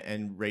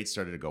 And rates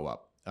stared to go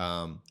up.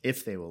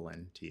 If they will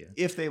lend to you.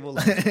 If they will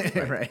lend.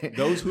 Right.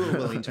 Those who are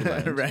willing to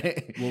lend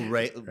will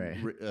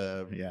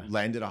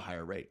lend at a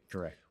higher rate.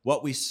 Correct.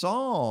 What we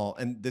saw,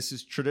 and this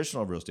is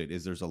traditional real estate,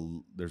 is there's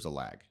a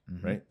lag,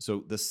 right?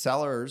 So the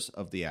sellers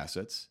of the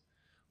assets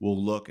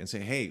will look and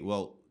say, hey,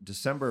 well,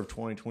 December of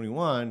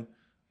 2021,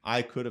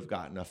 I could have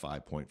gotten a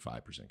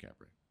 5.5% cap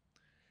rate.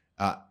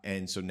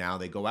 And so now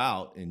they go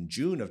out in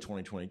June of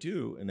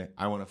 2022 and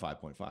I want a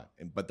 5.5,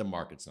 but the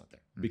market's not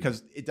there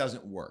because it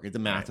doesn't work. The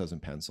math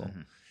doesn't pencil.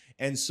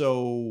 And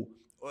so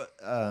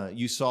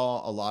you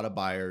saw a lot of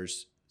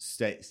buyers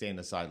stay in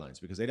the sidelines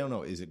because they don't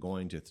know, is it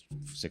going to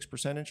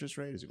 6% interest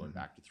rate? Is it going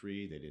back to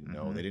 3? They didn't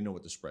know. They didn't know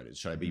what the spread is.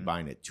 Should I be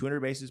buying at 200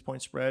 basis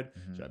point spread?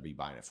 Should I be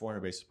buying at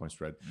 400 basis point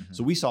spread?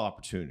 So we saw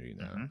opportunity in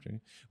that.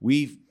 Opportunity.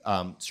 We've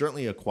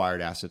certainly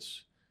acquired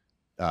assets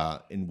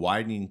in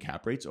widening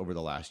cap rates over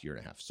the last year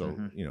and a half. So,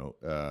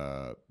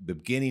 the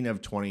beginning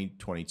of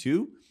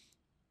 2022,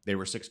 they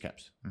were 6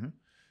 caps.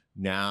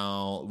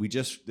 Now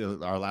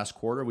our last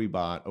quarter, we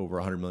bought over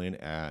 $100 million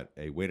at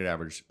a weighted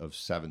average of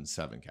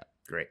 7.7 cap.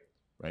 Great.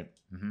 Right.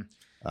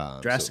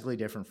 Drastically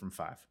different from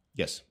 5.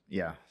 Yes.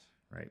 Yeah.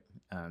 Right.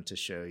 To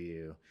show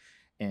you.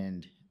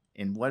 And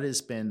what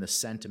has been the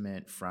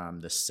sentiment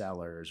from the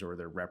sellers or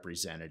their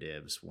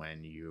representatives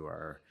when you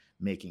are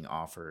making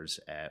offers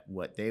at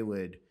what they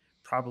would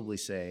probably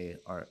say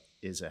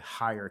is a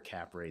higher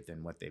cap rate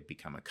than what they've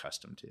become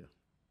accustomed to?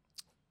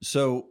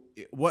 So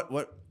what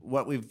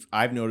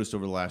I've noticed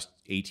over the last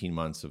 18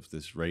 months of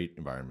this rate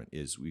environment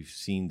is we've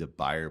seen the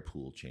buyer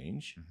pool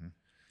change,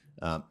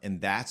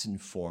 and that's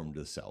informed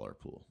the seller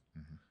pool.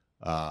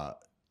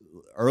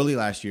 Early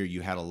last year,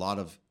 you had a lot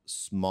of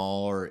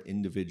smaller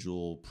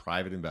individual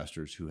private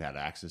investors who had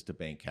access to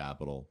bank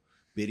capital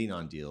bidding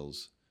on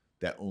deals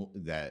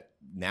that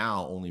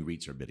now only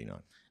REITs are bidding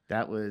on.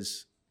 That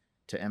was,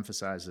 to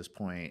emphasize this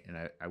point,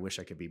 and I wish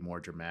I could be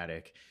more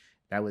dramatic,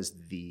 that was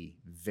the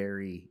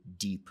very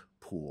deep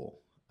pool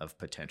of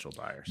potential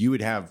buyers. You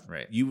would have,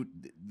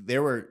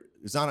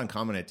 it's not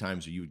uncommon at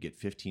times where you would get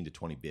 15 to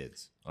 20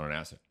 bids on an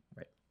asset.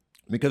 Right.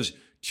 Because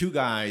 2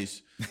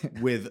 guys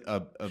with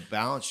a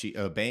balance sheet,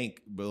 a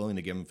bank willing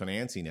to give them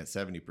financing at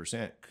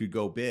 70% could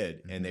go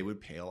bid and they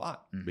would pay a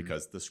lot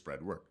because the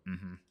spread worked.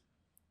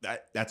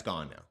 That's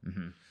gone now.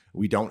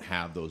 We don't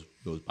have those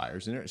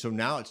buyers in there. So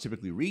now it's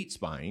typically REITs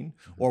buying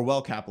or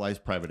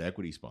well-capitalized private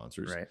equity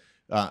sponsors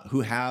who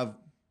have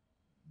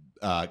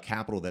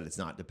capital that it's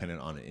not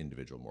dependent on an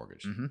individual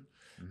mortgage.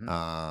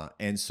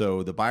 And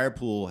so the buyer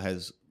pool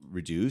has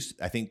reduced.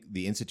 I think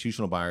the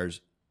institutional buyers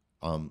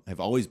have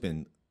always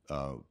been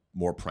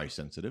more price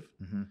sensitive,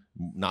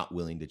 not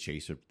willing to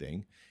chase a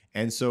thing.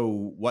 And so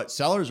what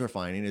sellers are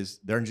finding is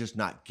they're just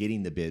not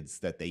getting the bids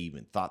that they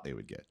even thought they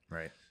would get.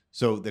 Right.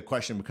 So the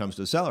question becomes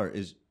to the seller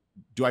is,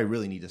 do I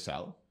really need to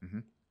sell?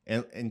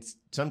 And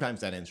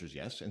sometimes that answer is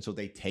yes. And so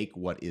they take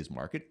what is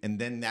market, and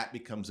then that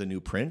becomes a new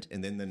print.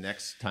 And then the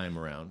next time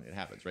around, it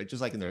happens, right?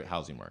 Just like in the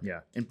housing market. Yeah.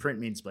 And print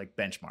means like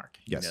benchmark.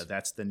 Yes. You know,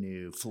 that's the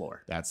new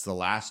floor. That's the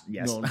last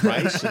known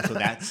price. And so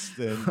that's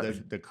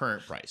the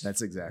current price.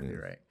 That's exactly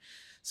right.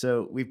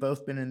 So we've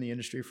both been in the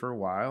industry for a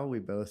while. We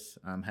both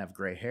have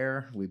gray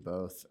hair. We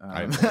both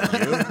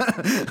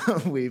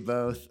we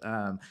both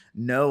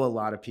know a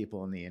lot of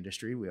people in the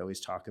industry. We always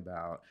talk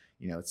about,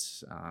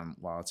 it's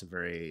while it's a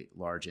very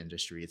large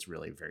industry, it's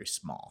really very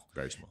small.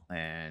 Very small.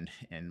 And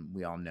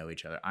we all know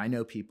each other. I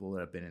know people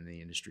that have been in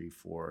the industry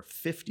for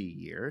 50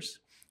 years.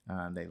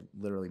 They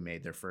literally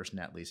made their first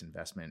net lease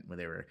investment where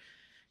they were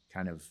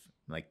kind of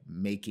like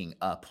making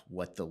up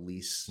what the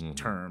lease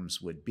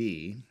terms would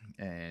be.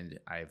 And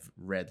I've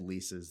read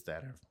leases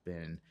that have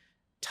been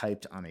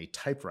typed on a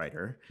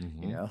typewriter,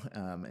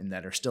 and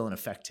that are still in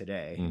effect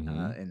today.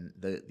 And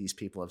these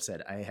people have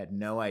said, I had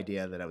no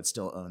idea that I would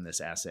still own this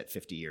asset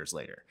 50 years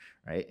later,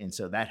 right? And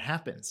so that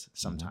happens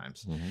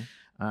sometimes.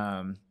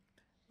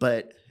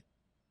 But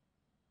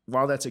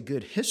while that's a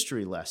good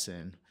history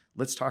lesson,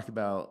 let's talk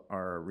about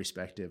our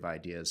respective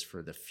ideas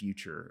for the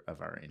future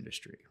of our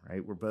industry,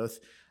 right? We're both,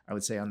 I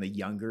would say, on the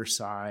younger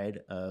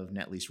side of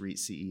net lease REIT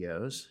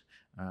CEOs.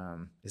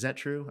 Is that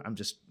true?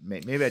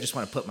 Maybe I just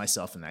want to put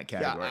myself in that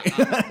category.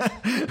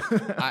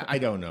 Yeah, I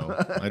don't know.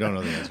 I don't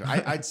know the answer.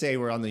 I'd say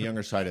we're on the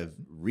younger side of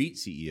REIT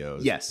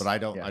CEOs. Yes. But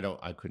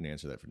I couldn't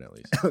answer that for net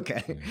lease.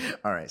 Okay. Yeah.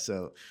 All right.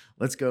 So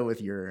let's go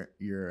with your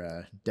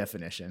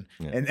definition.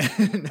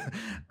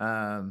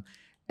 Yeah.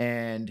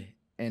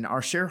 And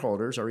our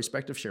shareholders, our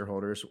respective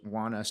shareholders,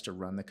 want us to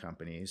run the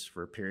companies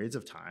for periods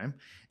of time.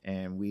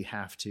 And we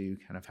have to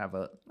kind of have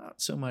not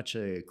so much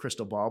a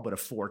crystal ball, but a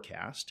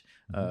forecast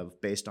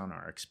based on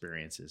our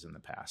experiences in the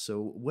past.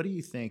 So what do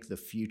you think the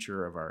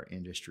future of our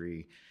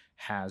industry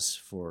has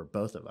for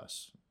both of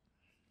us?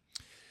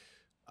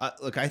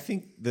 Look, I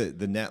think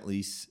the net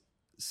lease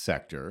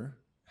sector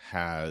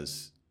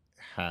has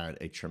had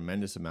a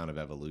tremendous amount of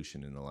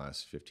evolution in the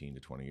last 15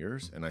 to 20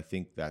 years. And I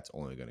think that's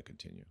only going to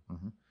continue.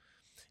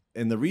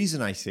 And the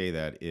reason I say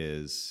that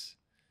is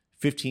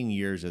 15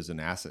 years as an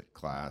asset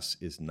class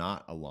is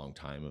not a long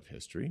time of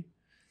history.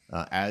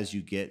 As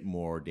you get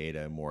more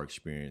data, more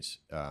experience,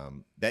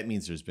 that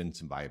means there's been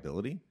some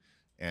viability.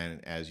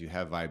 And as you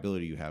have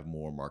viability, you have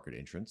more market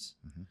entrants.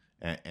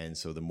 And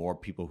so the more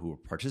people who are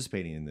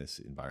participating in this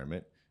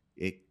environment,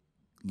 it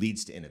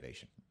leads to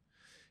innovation.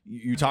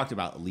 You talked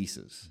about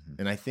leases.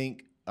 And I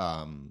think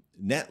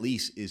net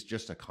lease is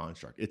just a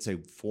construct. It's a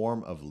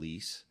form of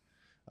lease.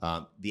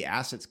 The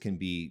assets can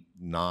be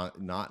not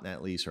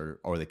net lease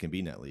or they can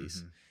be net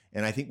lease.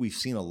 And I think we've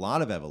seen a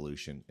lot of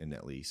evolution in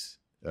net lease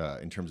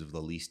in terms of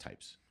the lease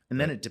types. And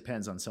then it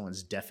depends on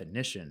someone's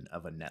definition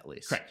of a net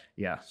lease. Correct.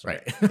 Yeah.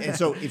 Right. And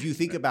so if you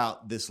think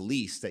about this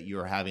lease that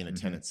you're having a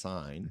tenant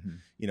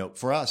sign,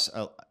 for us,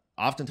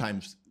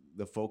 oftentimes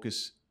the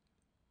focus,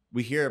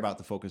 we hear about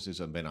the focus has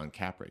been on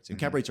cap rates, and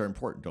cap rates are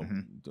important.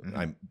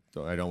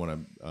 I don't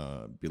want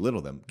to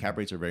belittle them. Cap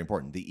rates are very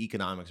important. The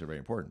economics are very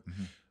important,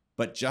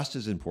 but just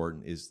as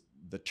important is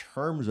the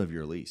terms of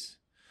your lease,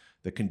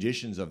 the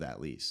conditions of that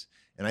lease.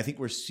 And I think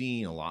we're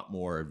seeing a lot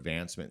more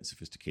advancement and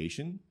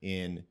sophistication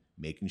in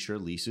making sure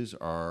leases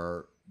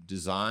are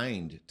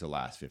designed to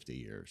last 50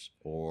 years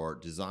or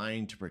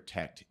designed to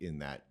protect in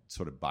that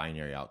sort of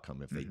binary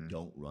outcome if they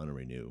don't run or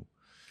renew.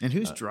 And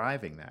who's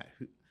driving that?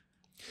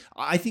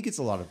 I think it's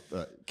a lot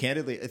of,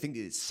 candidly, I think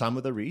it's some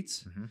of the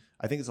REITs.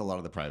 I think it's a lot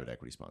of the private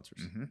equity sponsors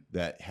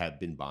that have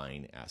been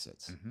buying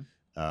assets.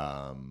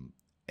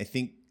 I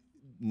think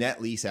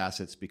net lease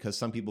assets, because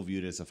some people view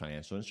it as a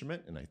financial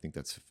instrument, and I think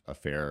that's a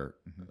fair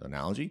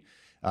analogy.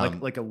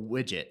 Like a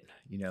widget,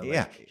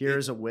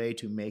 here's a way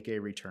to make a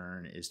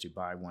return is to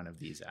buy one of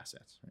these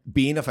assets. Right?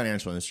 Being a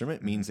financial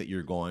instrument means that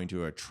you're going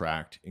to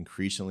attract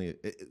increasingly,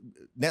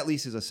 net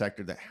lease is a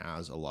sector that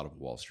has a lot of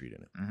Wall Street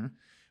in it.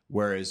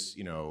 Whereas,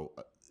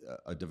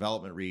 a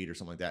development REIT or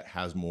something like that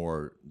has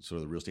more sort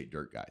of the real estate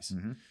dirt guys.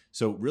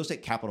 So real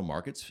estate capital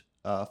markets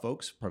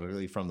folks,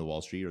 particularly from the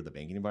Wall Street or the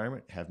banking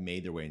environment, have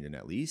made their way into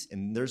net lease.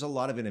 And there's a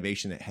lot of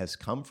innovation that has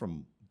come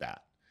from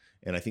that.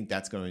 And I think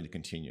that's going to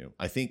continue.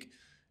 I think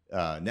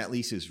net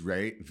lease is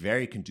very,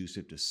 very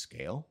conducive to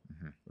scale,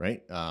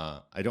 right?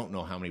 I don't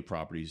know how many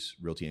properties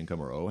Realty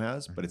Income or O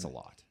has, but it's a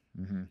lot,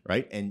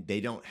 right? And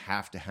they don't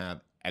have to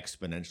have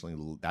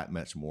exponentially that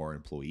much more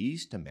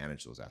employees to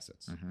manage those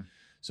assets.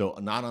 So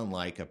not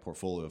unlike a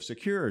portfolio of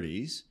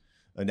securities,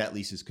 a net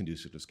lease is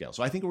conducive to scale.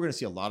 So I think we're going to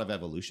see a lot of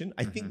evolution.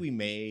 I think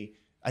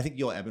I think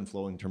you'll ebb and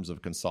flow in terms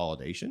of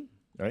consolidation,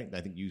 right? I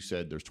think you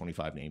said there's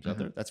 25 names out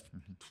there. That's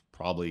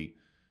probably,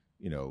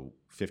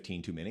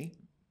 15 too many.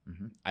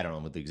 I don't know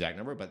what the exact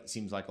number, but it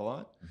seems like a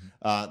lot.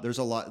 There's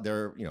a lot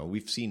there.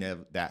 We've seen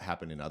that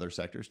happen in other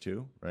sectors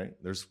too, right?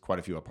 There's quite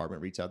a few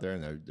apartment REITs out there,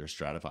 and they're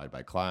stratified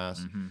by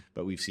class.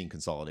 But we've seen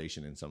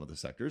consolidation in some of the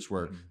sectors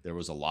where there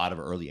was a lot of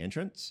early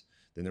entrants,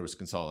 then there was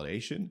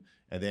consolidation,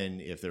 and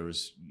then if there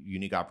was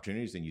unique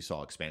opportunities, then you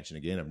saw expansion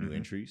again of new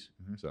entries.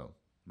 So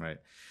right.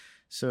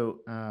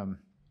 So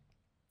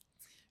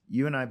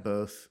you and I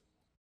both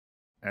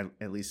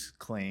at least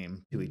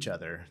claim to each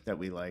other that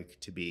we like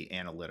to be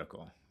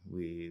analytical.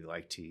 We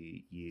like to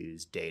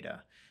use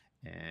data,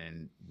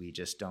 and we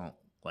just don't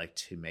like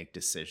to make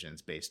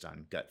decisions based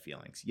on gut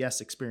feelings.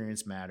 Yes,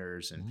 experience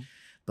matters,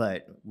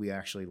 but we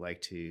actually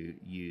like to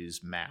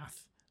use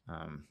math.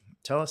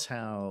 Tell us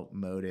how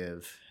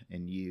Modiv,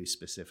 and you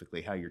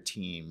specifically, how your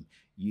team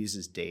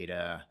uses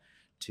data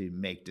to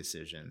make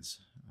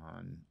decisions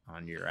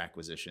on your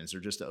acquisitions or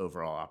just the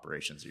overall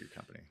operations of your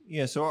company.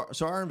 Yeah, so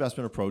our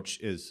investment approach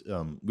is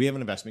we have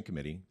an investment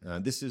committee.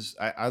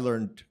 I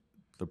learned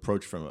the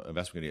approach from an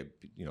investment committee,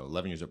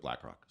 11 years at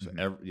BlackRock. So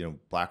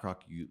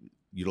BlackRock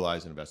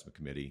utilized an investment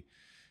committee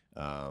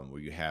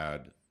where you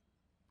had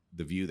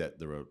the view that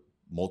there were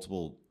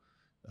multiple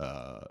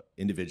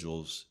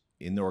individuals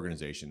in the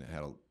organization that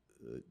had a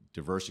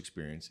diverse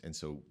experience, and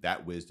so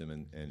that wisdom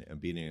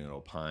and being in an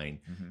opine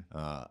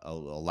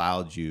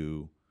allowed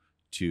you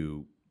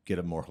to get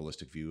a more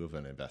holistic view of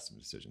an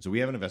investment decision. So we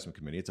have an investment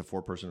committee. It's a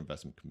 4-person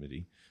investment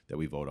committee that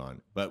we vote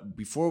on. But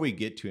before we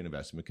get to an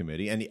investment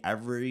committee, and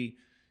every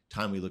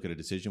time we look at a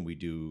decision, we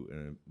do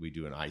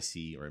an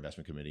IC or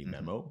investment committee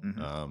memo.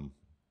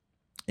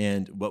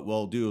 And what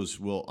we'll do is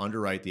we'll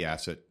underwrite the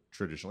asset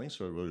traditionally.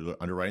 So we're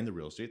underwriting the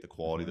real estate, the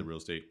quality of the real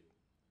estate,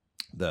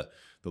 the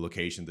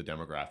location, the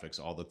demographics,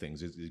 all the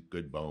things. Is it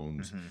good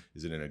bones?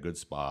 Is it in a good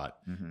spot?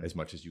 As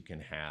much as you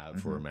can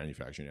have for a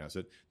manufacturing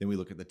asset. Then we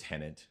look at the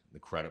tenant, the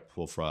credit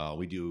profile.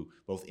 We do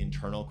both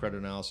internal credit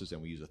analysis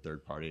and we use a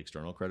third-party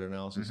external credit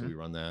analysis. So we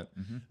run that.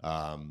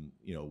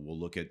 We'll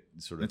look at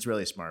sort of. It's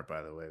really smart,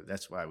 by the way.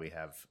 That's why we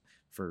have.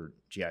 For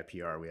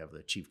GIPR, we have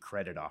the chief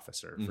credit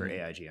officer for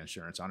AIG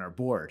Insurance on our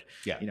board.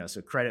 Yeah.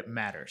 So credit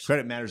matters.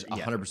 Credit matters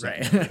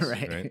 100%.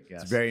 Right.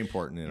 Yes. It's very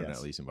important in a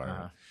net lease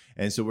environment.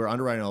 And so we're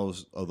underwriting all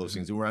those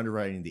things. And we're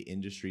underwriting the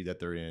industry that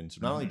they're in.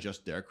 So not only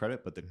just their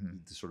credit, but the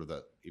sort of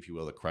the, if you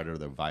will, the credit or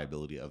the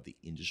viability of the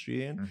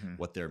industry in,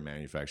 what they're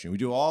manufacturing. We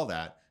do all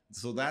that.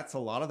 So that's a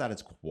lot of that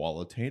is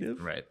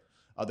qualitative. Right.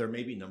 There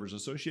may be numbers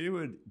associated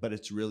with it, but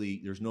it's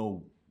really, there's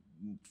no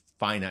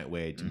finite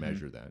way to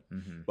measure that.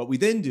 What we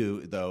then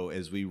do, though,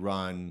 is we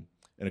run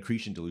an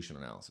accretion dilution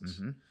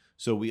analysis.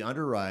 So we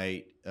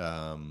underwrite,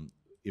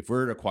 if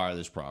we're to acquire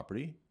this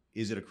property,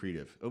 is it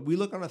accretive? We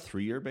look on a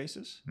 3-year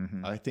basis.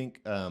 I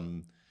think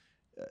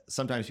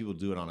sometimes people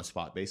do it on a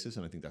spot basis,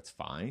 and I think that's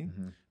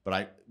fine.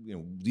 But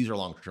these are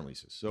long-term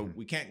leases. So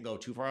we can't go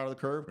too far out of the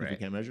curve because we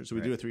can't measure it. So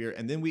we do a 3-year,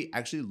 and then we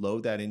actually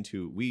load that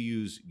into, we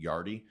use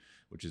Yardi,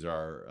 which is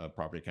our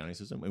property accounting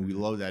system, and we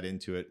load that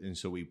into it. And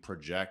so we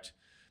project,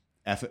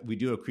 we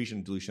do accretion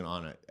and dilution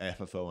on an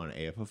FFO and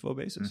an AFFO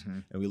basis,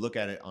 and we look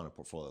at it on a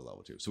portfolio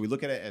level too. So we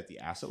look at it at the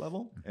asset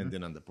level and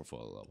then on the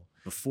portfolio level.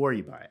 Before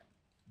you buy it.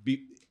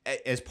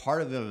 as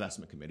part of the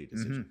investment committee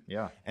decision. Mm-hmm.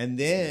 Yeah. And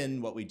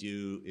then what we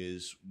do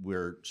is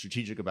we're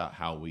strategic about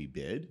how we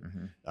bid.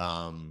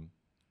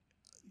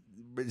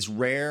 It's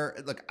rare.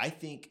 Look, I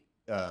think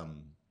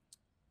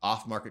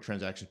off-market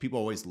transactions, people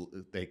always,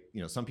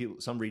 some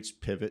REITs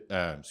pivot,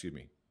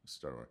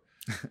 start over.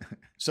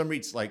 Some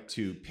REITs like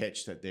to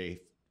pitch that they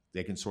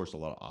can source a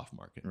lot of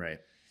off-market. Right.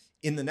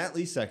 In the net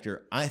lease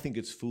sector, I think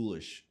it's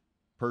foolish,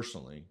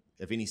 personally,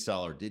 if any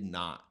seller did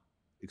not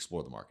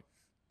explore the market.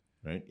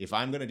 Right. If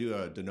I'm going to do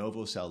a de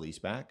novo sell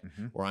leaseback,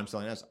 or I'm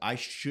selling us, I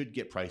should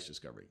get price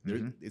discovery.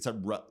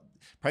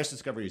 Price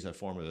discovery is a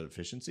form of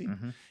efficiency,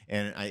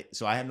 and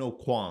I have no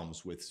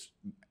qualms with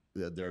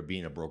there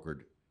being a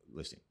brokered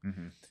listing.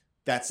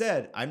 That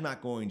said, I'm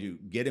not going to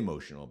get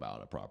emotional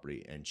about a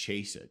property and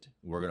chase it.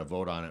 We're going to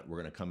vote on it. We're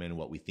going to come in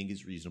what we think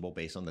is reasonable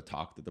based on the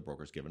talk that the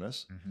broker's given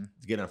us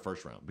to get in a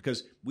first round,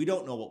 because we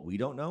don't know what we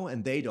don't know,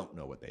 and they don't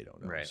know what they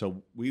don't know. Right.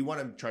 So we want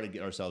to try to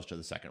get ourselves to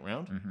the second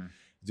round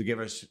to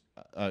give us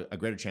a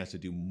greater chance to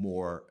do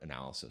more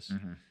analysis.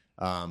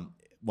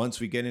 Once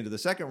we get into the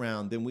second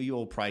round, then we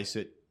will price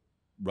it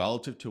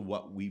relative to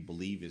what we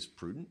believe is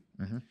prudent.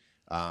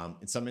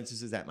 In some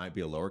instances, that might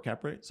be a lower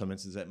cap rate. Some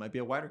instances, that might be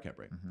a wider cap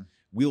rate.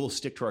 We will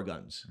stick to our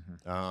guns.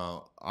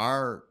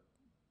 Our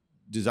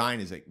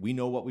design is like, we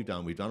know what we've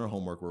done. We've done our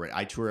homework. We're ready.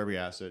 I tour every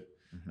asset.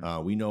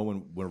 We know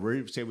when we're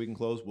ready to say we can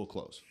close, we'll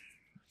close.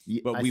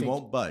 But we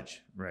won't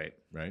budge. Right.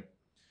 Right.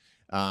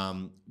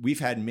 We've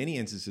had many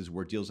instances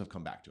where deals have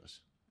come back to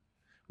us,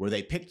 where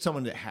they picked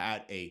someone that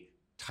had a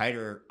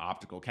tighter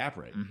optical cap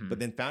rate, but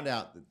then found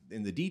out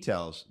in the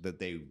details that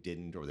they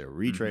didn't, or they were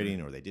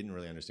retrading, or they didn't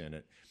really understand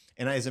it.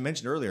 And as I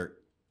mentioned earlier,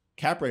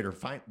 cap rate or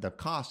the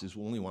cost is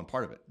only one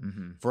part of it.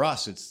 For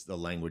us, it's the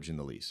language in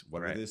the lease.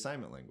 What are the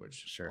assignment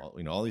language? Sure.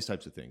 All these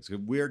types of things.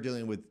 We're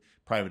dealing with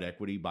private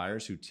equity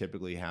buyers who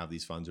typically have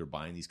these funds or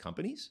buying these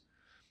companies,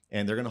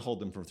 and they're going to hold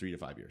them for 3 to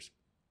 5 years.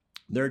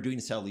 They're doing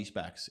sell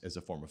leasebacks as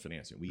a form of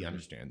financing. We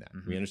understand that.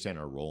 We understand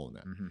our role in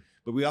that.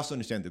 But we also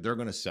understand that they're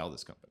going to sell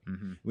this company.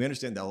 We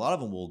understand that a lot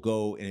of them will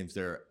go, and if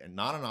they're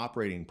not an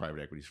operating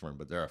private equity firm,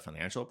 but they're a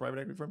financial private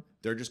equity firm,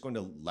 they're just going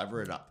to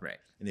lever it up. Right.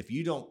 And if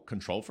you don't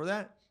control for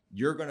that,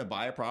 you're going to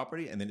buy a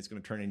property, and then it's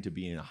going to turn into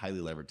being a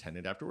highly levered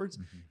tenant afterwards.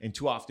 And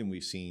too often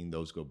we've seen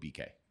those go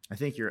BK. I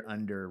think you're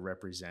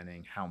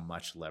underrepresenting how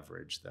much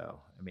leverage, though.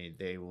 I mean,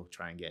 they will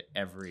try and get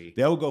every...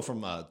 They'll go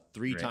from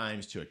 3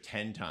 times to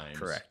 10 times.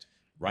 Correct.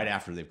 Right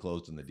after they've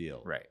closed on the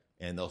deal. Right.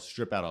 And they'll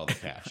strip out all the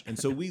cash. And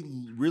so we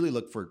really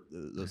look for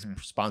the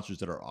sponsors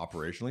that are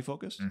operationally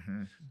focused.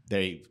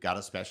 They've got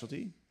a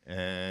specialty,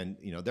 and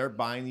they're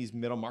buying these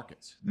middle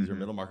markets. These are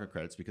middle market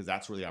credits, because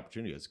that's where the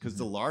opportunity is. Because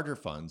the larger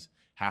funds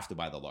have to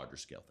buy the larger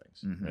scale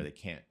things. Right?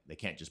 They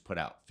can't just put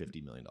out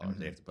 $50 million.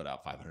 They have to put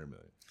out $500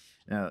 million.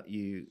 Now,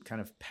 you kind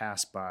of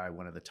pass by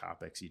one of the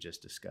topics you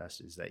just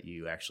discussed, is that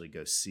you actually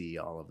go see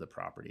all of the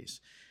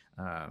properties.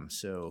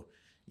 So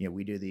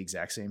we do the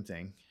exact same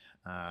thing.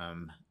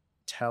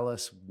 Tell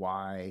us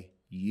why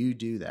you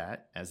do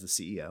that as the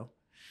CEO,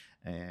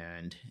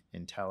 and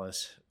tell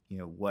us,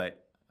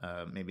 what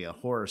maybe a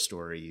horror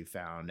story you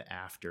found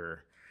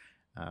after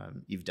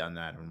you've done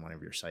that on one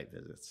of your site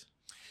visits.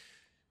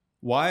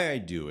 Why I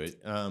do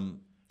it?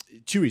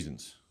 2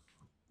 reasons.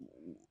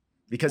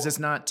 Because it's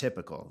not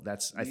typical.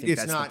 I think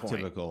that's not the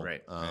point. Typical.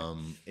 Right.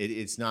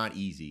 It's not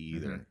easy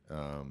either.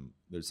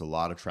 There's a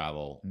lot of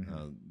travel.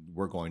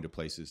 We're going to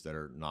places that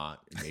are not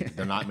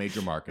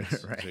major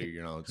markets. Right.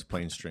 So it's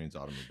planes, trains,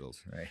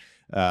 automobiles.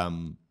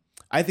 Right.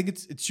 I think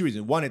it's 2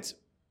 reasons. One, it's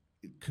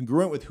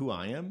congruent with who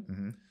I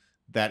am.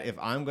 That if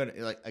I'm going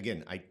to,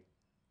 again, I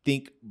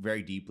think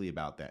very deeply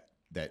about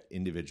that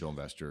individual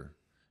investor.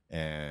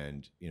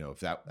 And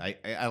if that,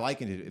 I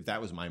liken it, if that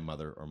was my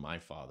mother or my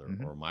father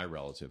or my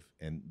relative,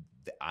 and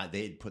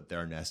they had put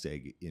their nest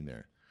egg in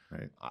there,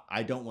 right?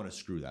 I don't want to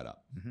screw that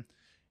up.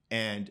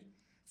 And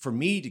for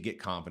me to get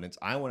confidence,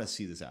 I want to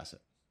see this asset.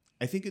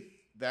 I think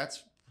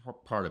that's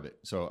part of it.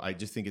 So I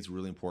just think it's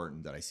really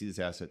important that I see this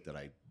asset, that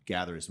I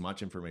gather as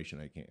much information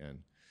I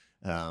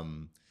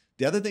can.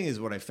 The other thing is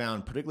what I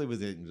found, particularly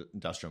with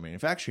industrial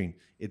manufacturing,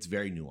 it's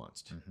very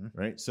nuanced,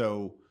 right?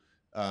 So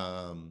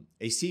a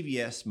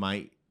CVS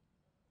might,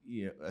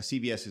 a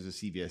CVS is a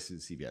CVS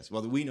is a CVS.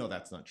 Well, we know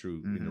that's not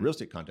true in the real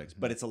estate context,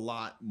 but it's a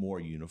lot more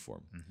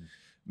uniform.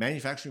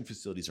 Manufacturing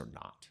facilities are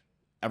not.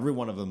 Every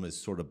one of them is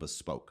sort of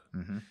bespoke.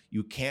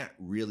 You can't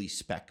really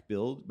spec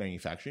build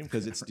manufacturing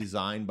because it's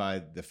designed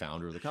by the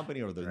founder of the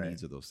company or the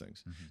needs of those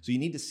things. So you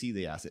need to see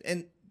the asset.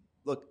 And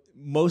look,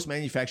 most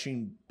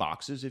manufacturing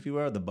boxes, if you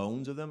will, the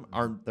bones of them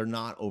they're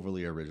not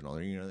overly original.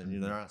 They're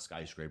not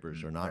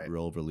skyscrapers. They're not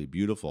real overly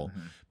beautiful.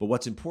 But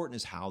what's important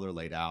is how they're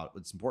laid out.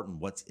 It's important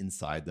what's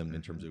inside them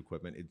in terms of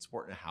equipment. It's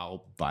important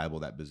how viable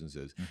that business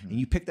is. And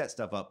you pick that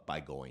stuff up by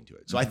going to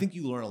it. So I think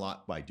you learn a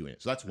lot by doing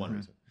it. So that's one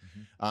reason.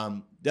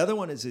 The other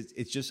one is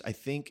it's just, I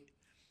think,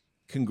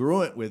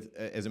 congruent with,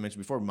 as I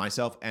mentioned before,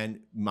 myself and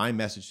my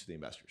message to the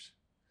investors.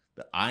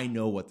 But I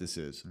know what this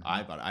is.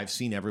 I've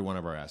seen every one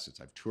of our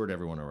assets. I've toured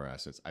every one of our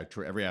assets. I've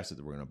toured every asset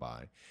that we're going to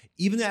buy,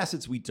 even the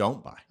assets we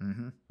don't buy,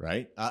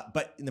 right?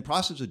 But in the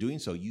process of doing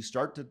so, you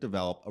start to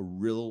develop a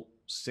real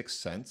sixth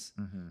sense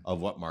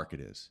of what market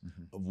is,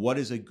 of what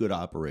is a good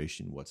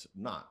operation, what's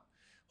not.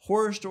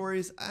 Horror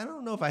stories, I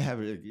don't know if I have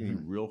any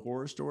real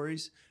horror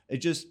stories. It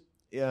just,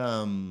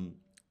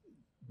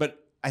 but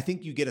I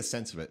think you get a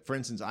sense of it. For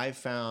instance, I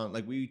found,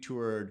 like, we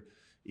toured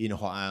in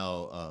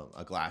Ohio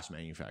a glass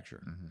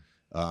manufacturer.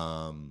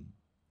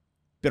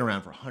 Been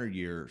around for 100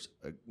 years,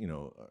 a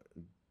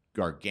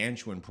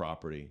gargantuan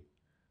property,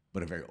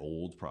 but a very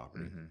old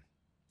property.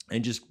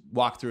 And just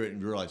walk through it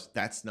and realize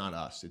that's not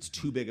us. It's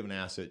too big of an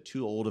asset,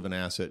 too old of an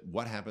asset.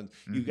 What happens?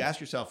 You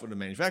ask yourself with the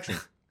manufacturing,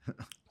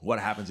 what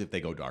happens if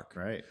they go dark?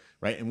 Right.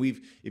 And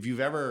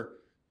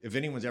if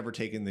anyone's ever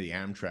taken the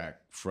Amtrak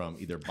from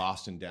either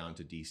Boston down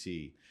to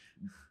DC,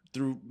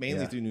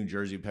 mainly through New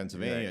Jersey,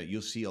 Pennsylvania,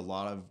 you'll see a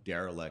lot of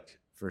derelict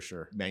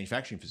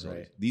manufacturing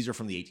facilities. These are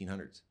from the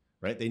 1800s,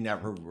 right? They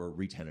never were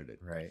re-tenanted.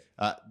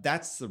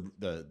 That's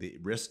the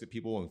risk that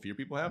fear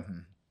people have.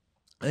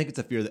 I think it's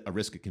a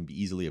risk that can be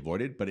easily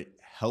avoided, but it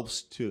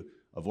helps to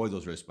avoid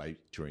those risks by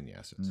touring the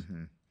assets.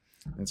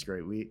 That's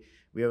great.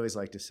 We always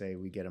like to say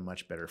we get a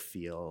much better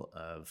feel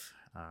of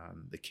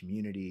the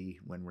community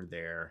when we're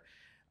there.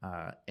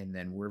 And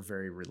then we're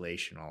very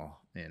relational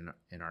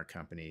in our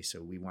company.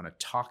 So we want to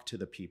talk to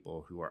the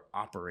people who are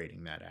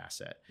operating that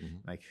asset.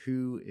 Like,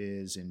 who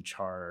is in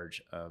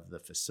charge of the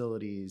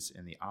facilities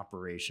and the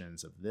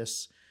operations of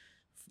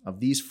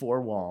these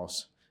four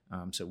walls,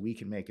 so we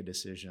can make a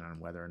decision on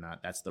whether or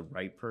not that's the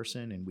right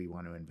person, and we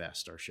want to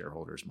invest our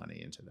shareholders'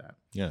 money into that.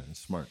 Yeah, that's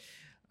smart.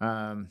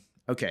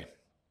 Okay.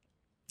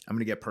 I'm going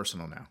to get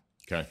personal now.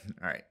 Okay.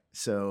 All right.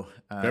 So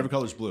favorite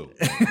color is blue.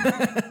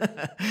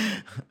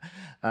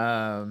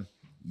 I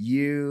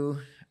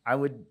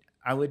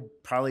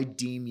would probably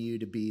deem you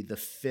to be the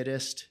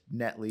fittest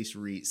net lease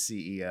REIT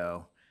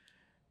CEO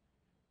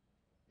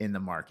in the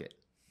market.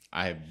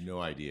 I have no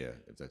idea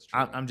if that's true.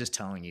 I'm just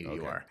telling you,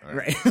 you are.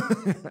 Right.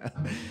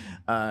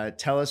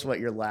 Tell us what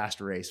your last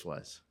race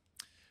was.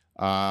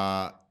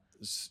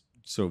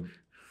 So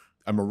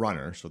I'm a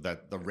runner. So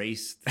that the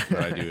race that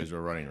I do is a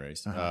running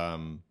race.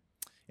 And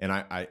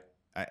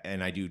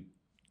I do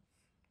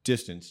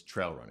distance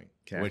trail running,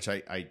 which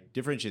I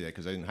differentiate that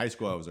because in high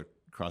school I was a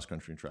cross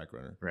country and track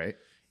runner. Right.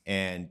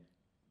 And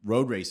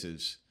road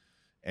races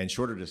and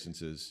shorter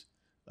distances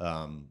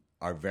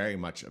are very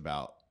much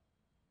about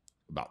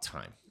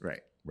time.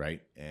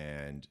 Right.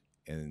 And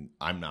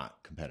I'm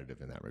not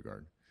competitive in that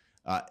regard.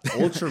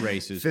 Ultra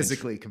races,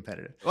 physically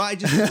competitive. Well, I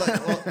just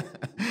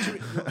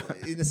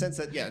in the sense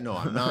that I'm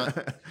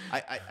not.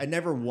 I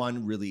never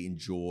really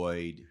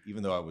enjoyed,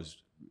 even though I was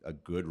a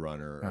good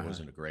runner, I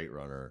wasn't a great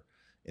runner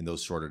in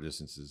those shorter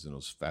distances and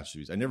those faster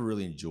speeds. I never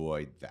really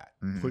enjoyed that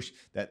push,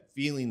 that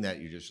feeling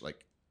that you're just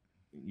like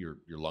your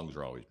lungs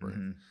are always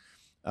burning.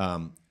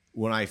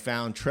 When I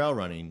found trail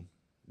running,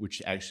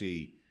 which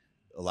actually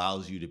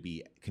allows you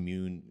to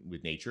commune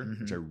with nature,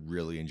 which I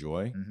really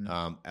enjoy,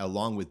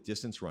 along with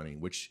distance running,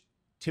 which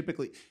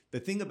typically the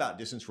thing about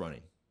distance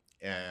running,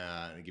 and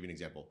I'll give you an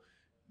example.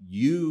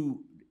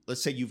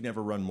 Let's say you've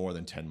never run more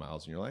than 10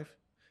 miles in your life,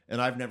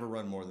 and I've never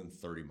run more than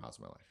 30 miles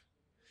in my life.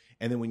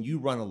 And then when you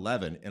run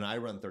 11 and I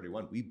run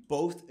 31, we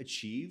both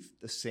achieve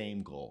the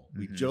same goal.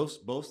 We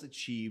just both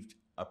achieved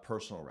a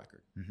personal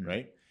record,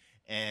 right?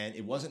 And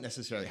it wasn't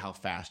necessarily how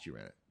fast you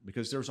ran it,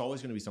 because there's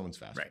always going to be someone's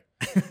faster.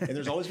 And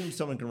there's always going to be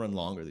someone who can run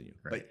longer than you.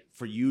 But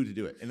for you to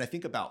do it, and I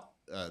think about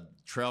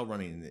trail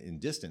running in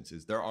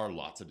distances, there are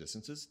lots of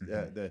distances.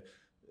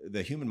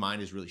 The human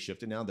mind is really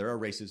shifted now. There are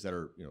races that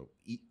are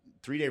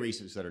 3-day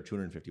races that are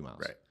 250 miles.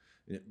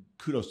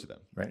 Kudos to them.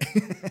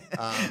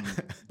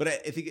 But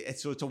I think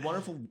it's a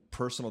wonderful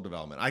personal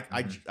development.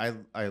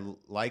 I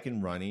like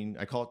in running,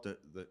 I call it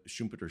the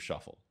Schumpeter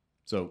shuffle.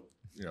 So,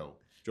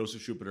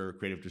 Joseph Schumpeter,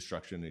 creative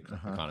destruction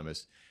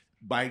economist,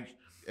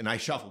 and I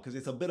shuffle because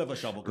it's a bit of a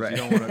shuffle because you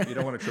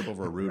don't want to trip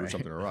over a root or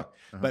something or a rock.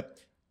 But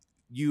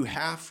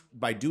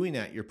by doing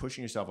that, you're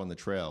pushing yourself on the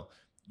trail.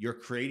 You're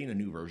creating a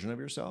new version of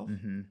yourself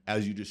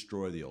as you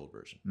destroy the old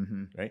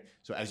version, right?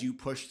 So as you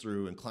push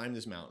through and climb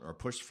this mountain or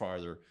push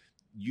farther,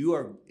 you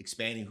are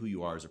expanding who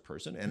you are as a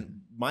person.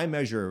 And my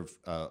measure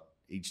of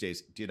each day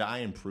is, did I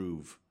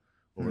improve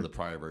over the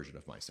prior version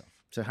of myself?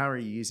 So how are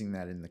you using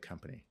that in the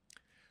company?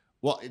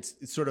 Well, it's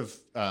sort of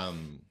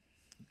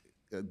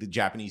the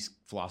Japanese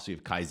philosophy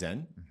of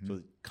Kaizen,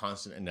 so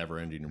constant and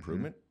never-ending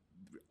improvement,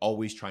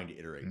 always trying to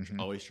iterate,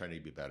 always trying to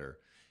be better.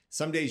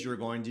 Some days you're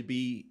going to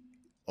be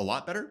a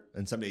lot better,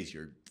 and some days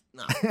you're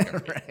not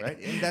right?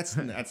 And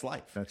that's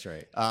life. That's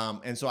right.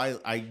 And so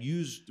I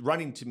use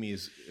running, to me,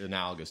 is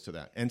analogous to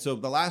that. And so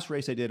the last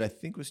race I did, I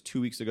think was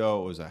 2 weeks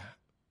ago. It was a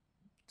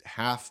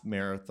half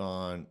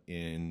marathon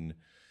in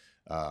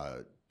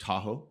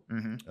Tahoe.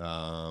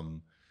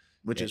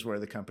 Which is where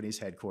the company's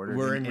headquartered.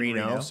 We're in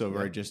Reno, so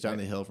we're just down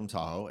the hill from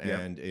Tahoe.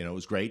 And it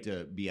was great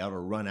to be able to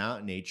run out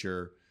in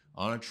nature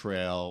on a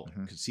trail,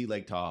 could see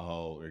Lake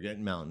Tahoe. We're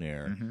getting mountain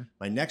air.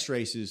 My next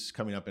race is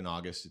coming up in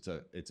August.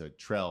 It's a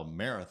trail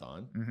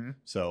marathon.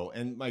 So,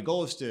 and my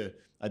goal is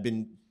I've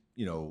been,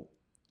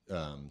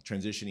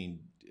 transitioning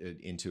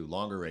into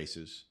longer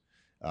races,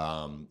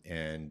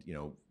 and,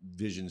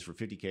 visions for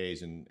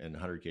 50Ks and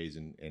 100Ks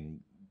and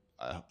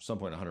at some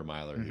point 100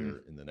 miler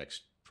here in the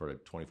next sort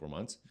of 24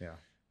 months. Yeah.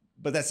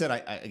 But that said,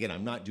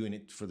 I'm not doing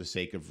it for the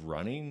sake of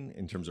running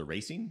in terms of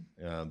racing.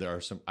 There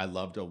are I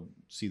love to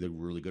see the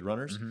really good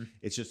runners.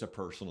 It's just a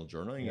personal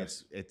journey.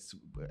 Yes. It's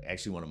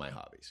actually one of my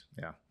hobbies.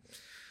 Yeah.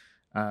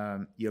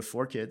 You have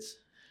 4 kids.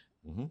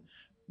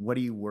 What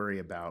do you worry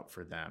about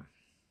for them?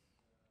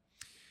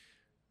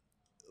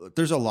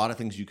 There's a lot of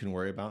things you can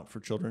worry about for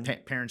children.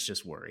 Parents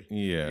just worry.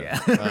 Yeah.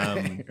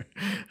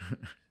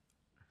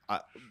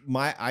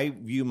 I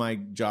view my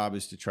job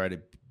is to try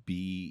to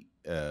be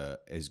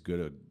as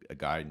good a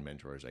guide and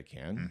mentor as I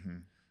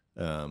can.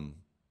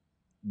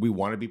 We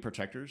want to be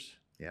protectors.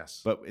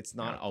 Yes. But it's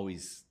not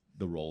always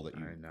the role that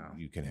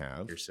you can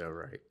have. You're so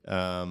right.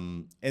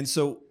 And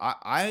so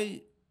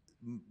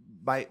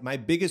my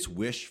biggest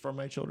wish for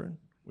my children,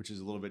 which is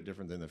a little bit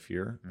different than the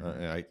fear,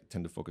 and I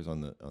tend to focus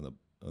on the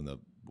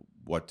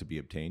what to be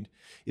obtained,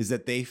 is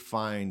that they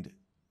find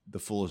the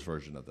fullest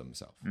version of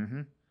themselves.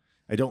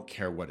 I don't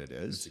care what it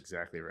is. That's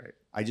exactly right.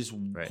 I just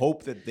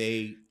hope that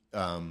they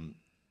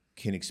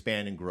can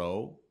expand and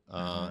grow in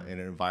an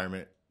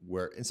environment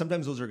where, and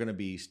sometimes those are going to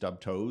be stub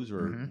toes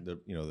or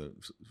the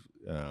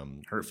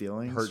hurt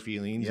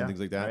feelings and things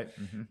like that. Right.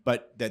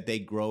 But that they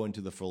grow into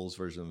the fullest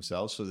version of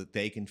themselves so that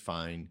they can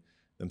find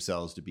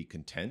themselves to be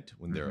content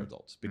when they're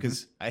adults.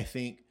 Because I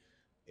think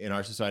in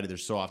our society,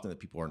 there's so often that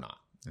people are not.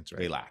 That's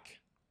right. They lack.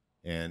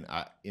 And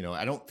I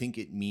don't think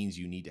it means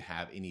you need to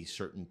have any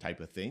certain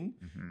type of thing,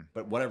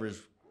 but whatever is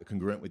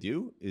congruent with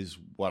you is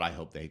what I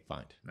hope they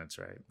find. That's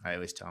right. I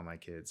always tell my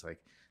kids, like,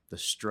 the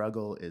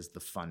struggle is the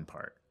fun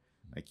part.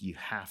 Like, you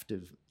have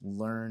to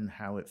learn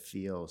how it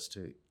feels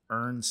to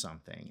earn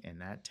something. And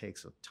that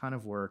takes a ton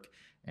of work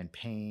and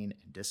pain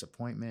and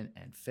disappointment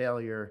and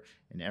failure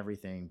and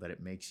everything, but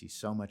it makes you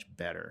so much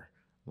better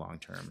long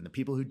term. And the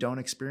people who don't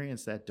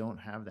experience that don't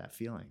have that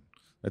feeling.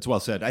 That's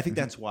well said. I think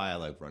that's why I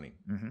like running,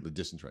 the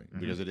distance running,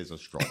 because it is a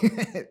struggle.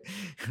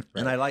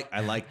 And I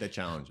like the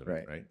challenge of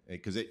it, right?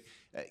 Because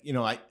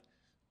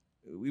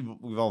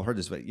we've all heard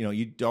this, but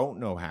you don't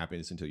know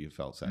happiness until you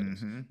felt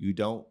sadness. You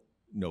don't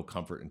know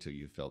comfort until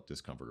you felt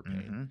discomfort or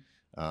pain.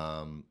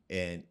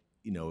 And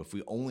if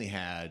we only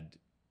had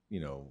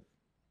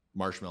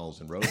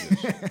marshmallows and roses,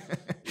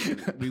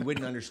 we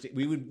wouldn't understand.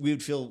 We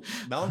would feel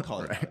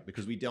melancholy about it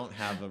because we don't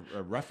have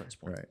a reference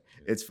point. Right.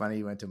 It's funny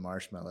you went to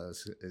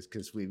marshmallows is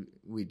because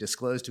we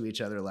disclosed to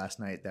each other last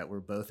night that we're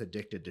both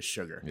addicted to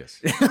sugar.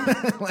 Yes.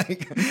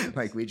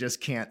 like we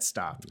just can't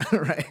stop.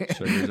 Right.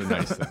 Sugar's a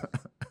nice thing.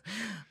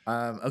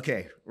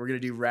 Okay, we're gonna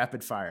do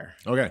rapid fire.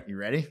 Okay. You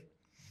ready?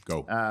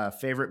 Go.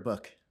 Favorite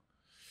book?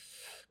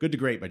 Good to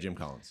Great by Jim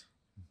Collins.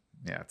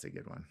 Yeah, that's a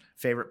good one.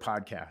 Favorite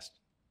podcast?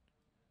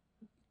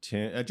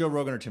 Joe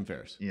Rogan or Tim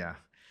Ferriss? Yeah.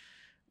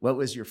 What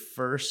was your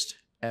first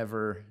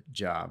ever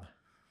job?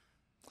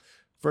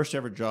 First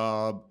ever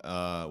job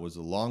was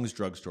the Long's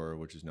Drugstore,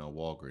 which is now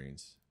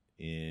Walgreens,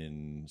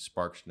 in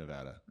Sparks,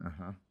 Nevada.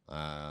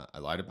 I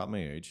lied about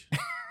my age.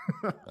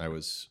 I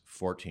was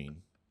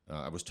 14.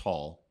 I was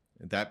tall.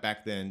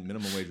 Back then,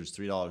 minimum wage was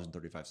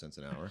 $3.35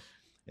 an hour.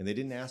 And they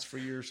didn't ask for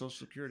your social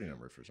security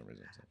number for some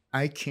reason. So.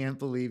 I can't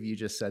believe you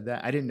just said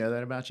that. I didn't know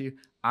that about you.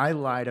 I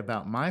lied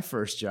about my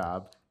first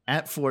job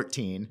at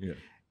 14. Yeah.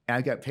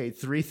 I got paid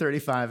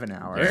 $3.35 an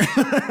hour.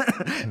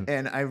 Yeah.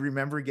 And I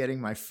remember getting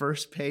my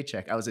first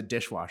paycheck. I was a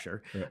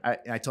dishwasher. Yeah.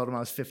 I told him I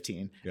was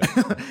 15.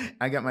 Yeah.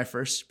 I got my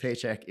first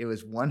paycheck. It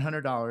was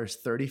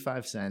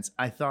 $100.35.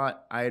 I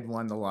thought I had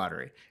won the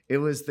lottery. It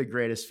was the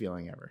greatest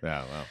feeling ever.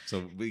 Yeah, wow.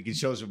 So we can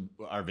show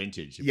our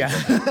vintage. Yeah.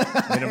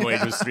 Minimum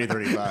wage was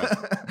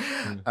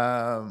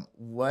 $3.35.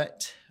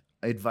 What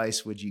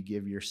advice would you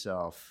give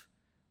yourself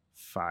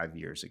 5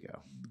 years ago?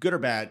 Good or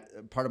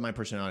bad, part of my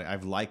personality,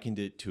 I've likened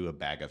it to a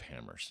bag of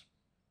hammers.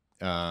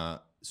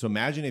 So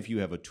imagine if you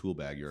have a tool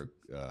bag, you're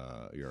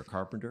a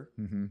carpenter,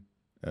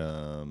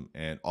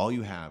 and all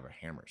you have are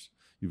hammers.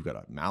 You've got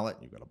a mallet,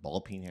 you've got a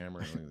ball peen hammer,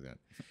 and things like that.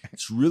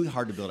 It's really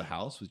hard to build a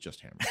house with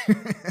just hammers.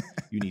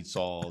 You need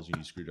saws, you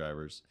need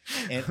screwdrivers.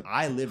 And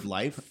I lived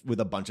life with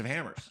a bunch of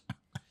hammers.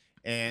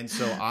 And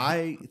so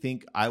I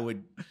think I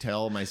would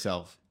tell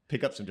myself,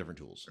 pick up some different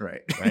tools.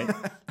 Right.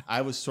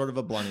 I was sort of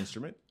a blunt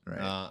instrument.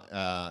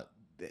 Right.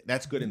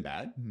 That's good and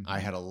bad. I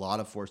had a lot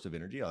of force of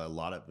energy,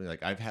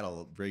 I've had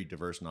a very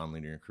diverse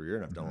nonlinear career,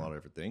 and I've done a lot of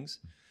different things.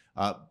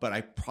 But I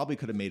probably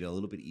could have made it a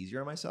little bit easier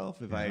on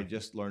myself if I had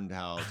just learned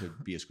how to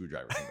be a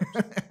screwdriver.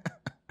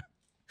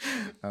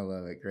 I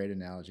love it. Great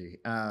analogy.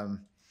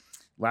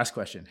 Last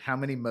question. How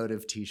many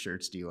Modiv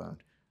t-shirts do you own?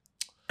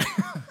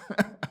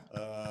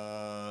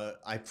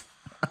 I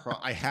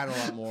had a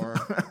lot more.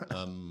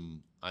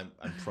 I'm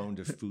prone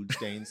to food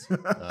stains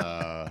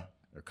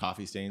or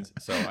coffee stains,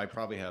 so I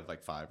probably have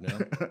like 5 now.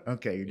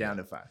 Okay, you're down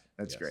to 5.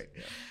 That's great.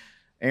 Yeah.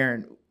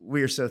 Aaron,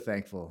 we are so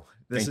thankful.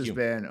 This Thank has you.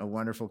 been a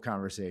wonderful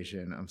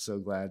conversation. I'm so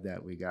glad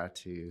that we got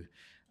to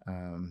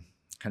kind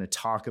of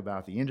talk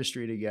about the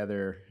industry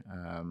together,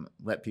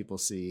 let people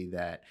see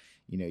that,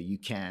 you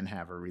can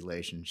have a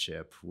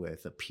relationship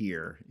with a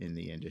peer in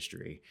the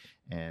industry.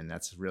 And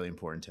that's really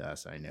important to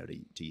us, I know,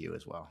 to you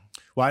as well.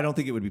 Well, I don't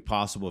think it would be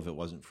possible if it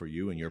wasn't for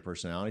you and your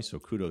personality. So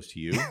kudos to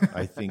you.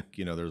 I think,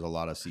 there's a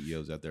lot of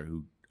CEOs out there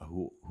who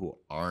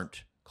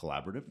aren't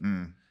collaborative.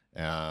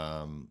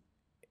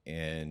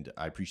 And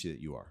I appreciate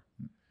that you are.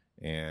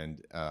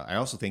 And I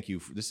also thank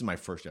you. This is my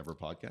first ever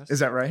podcast. Is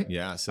that right?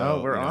 Yeah.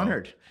 So we're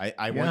honored.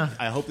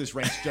 I hope this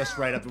ranks just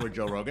right up with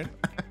Joe Rogan.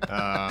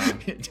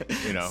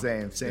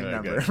 Same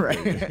number,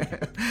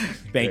 right?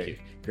 Thank you.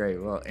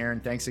 Great. Well, Aaron,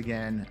 thanks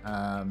again.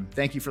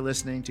 Thank you for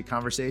listening to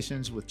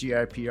Conversations with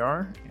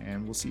GIPR,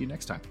 and we'll see you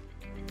next time.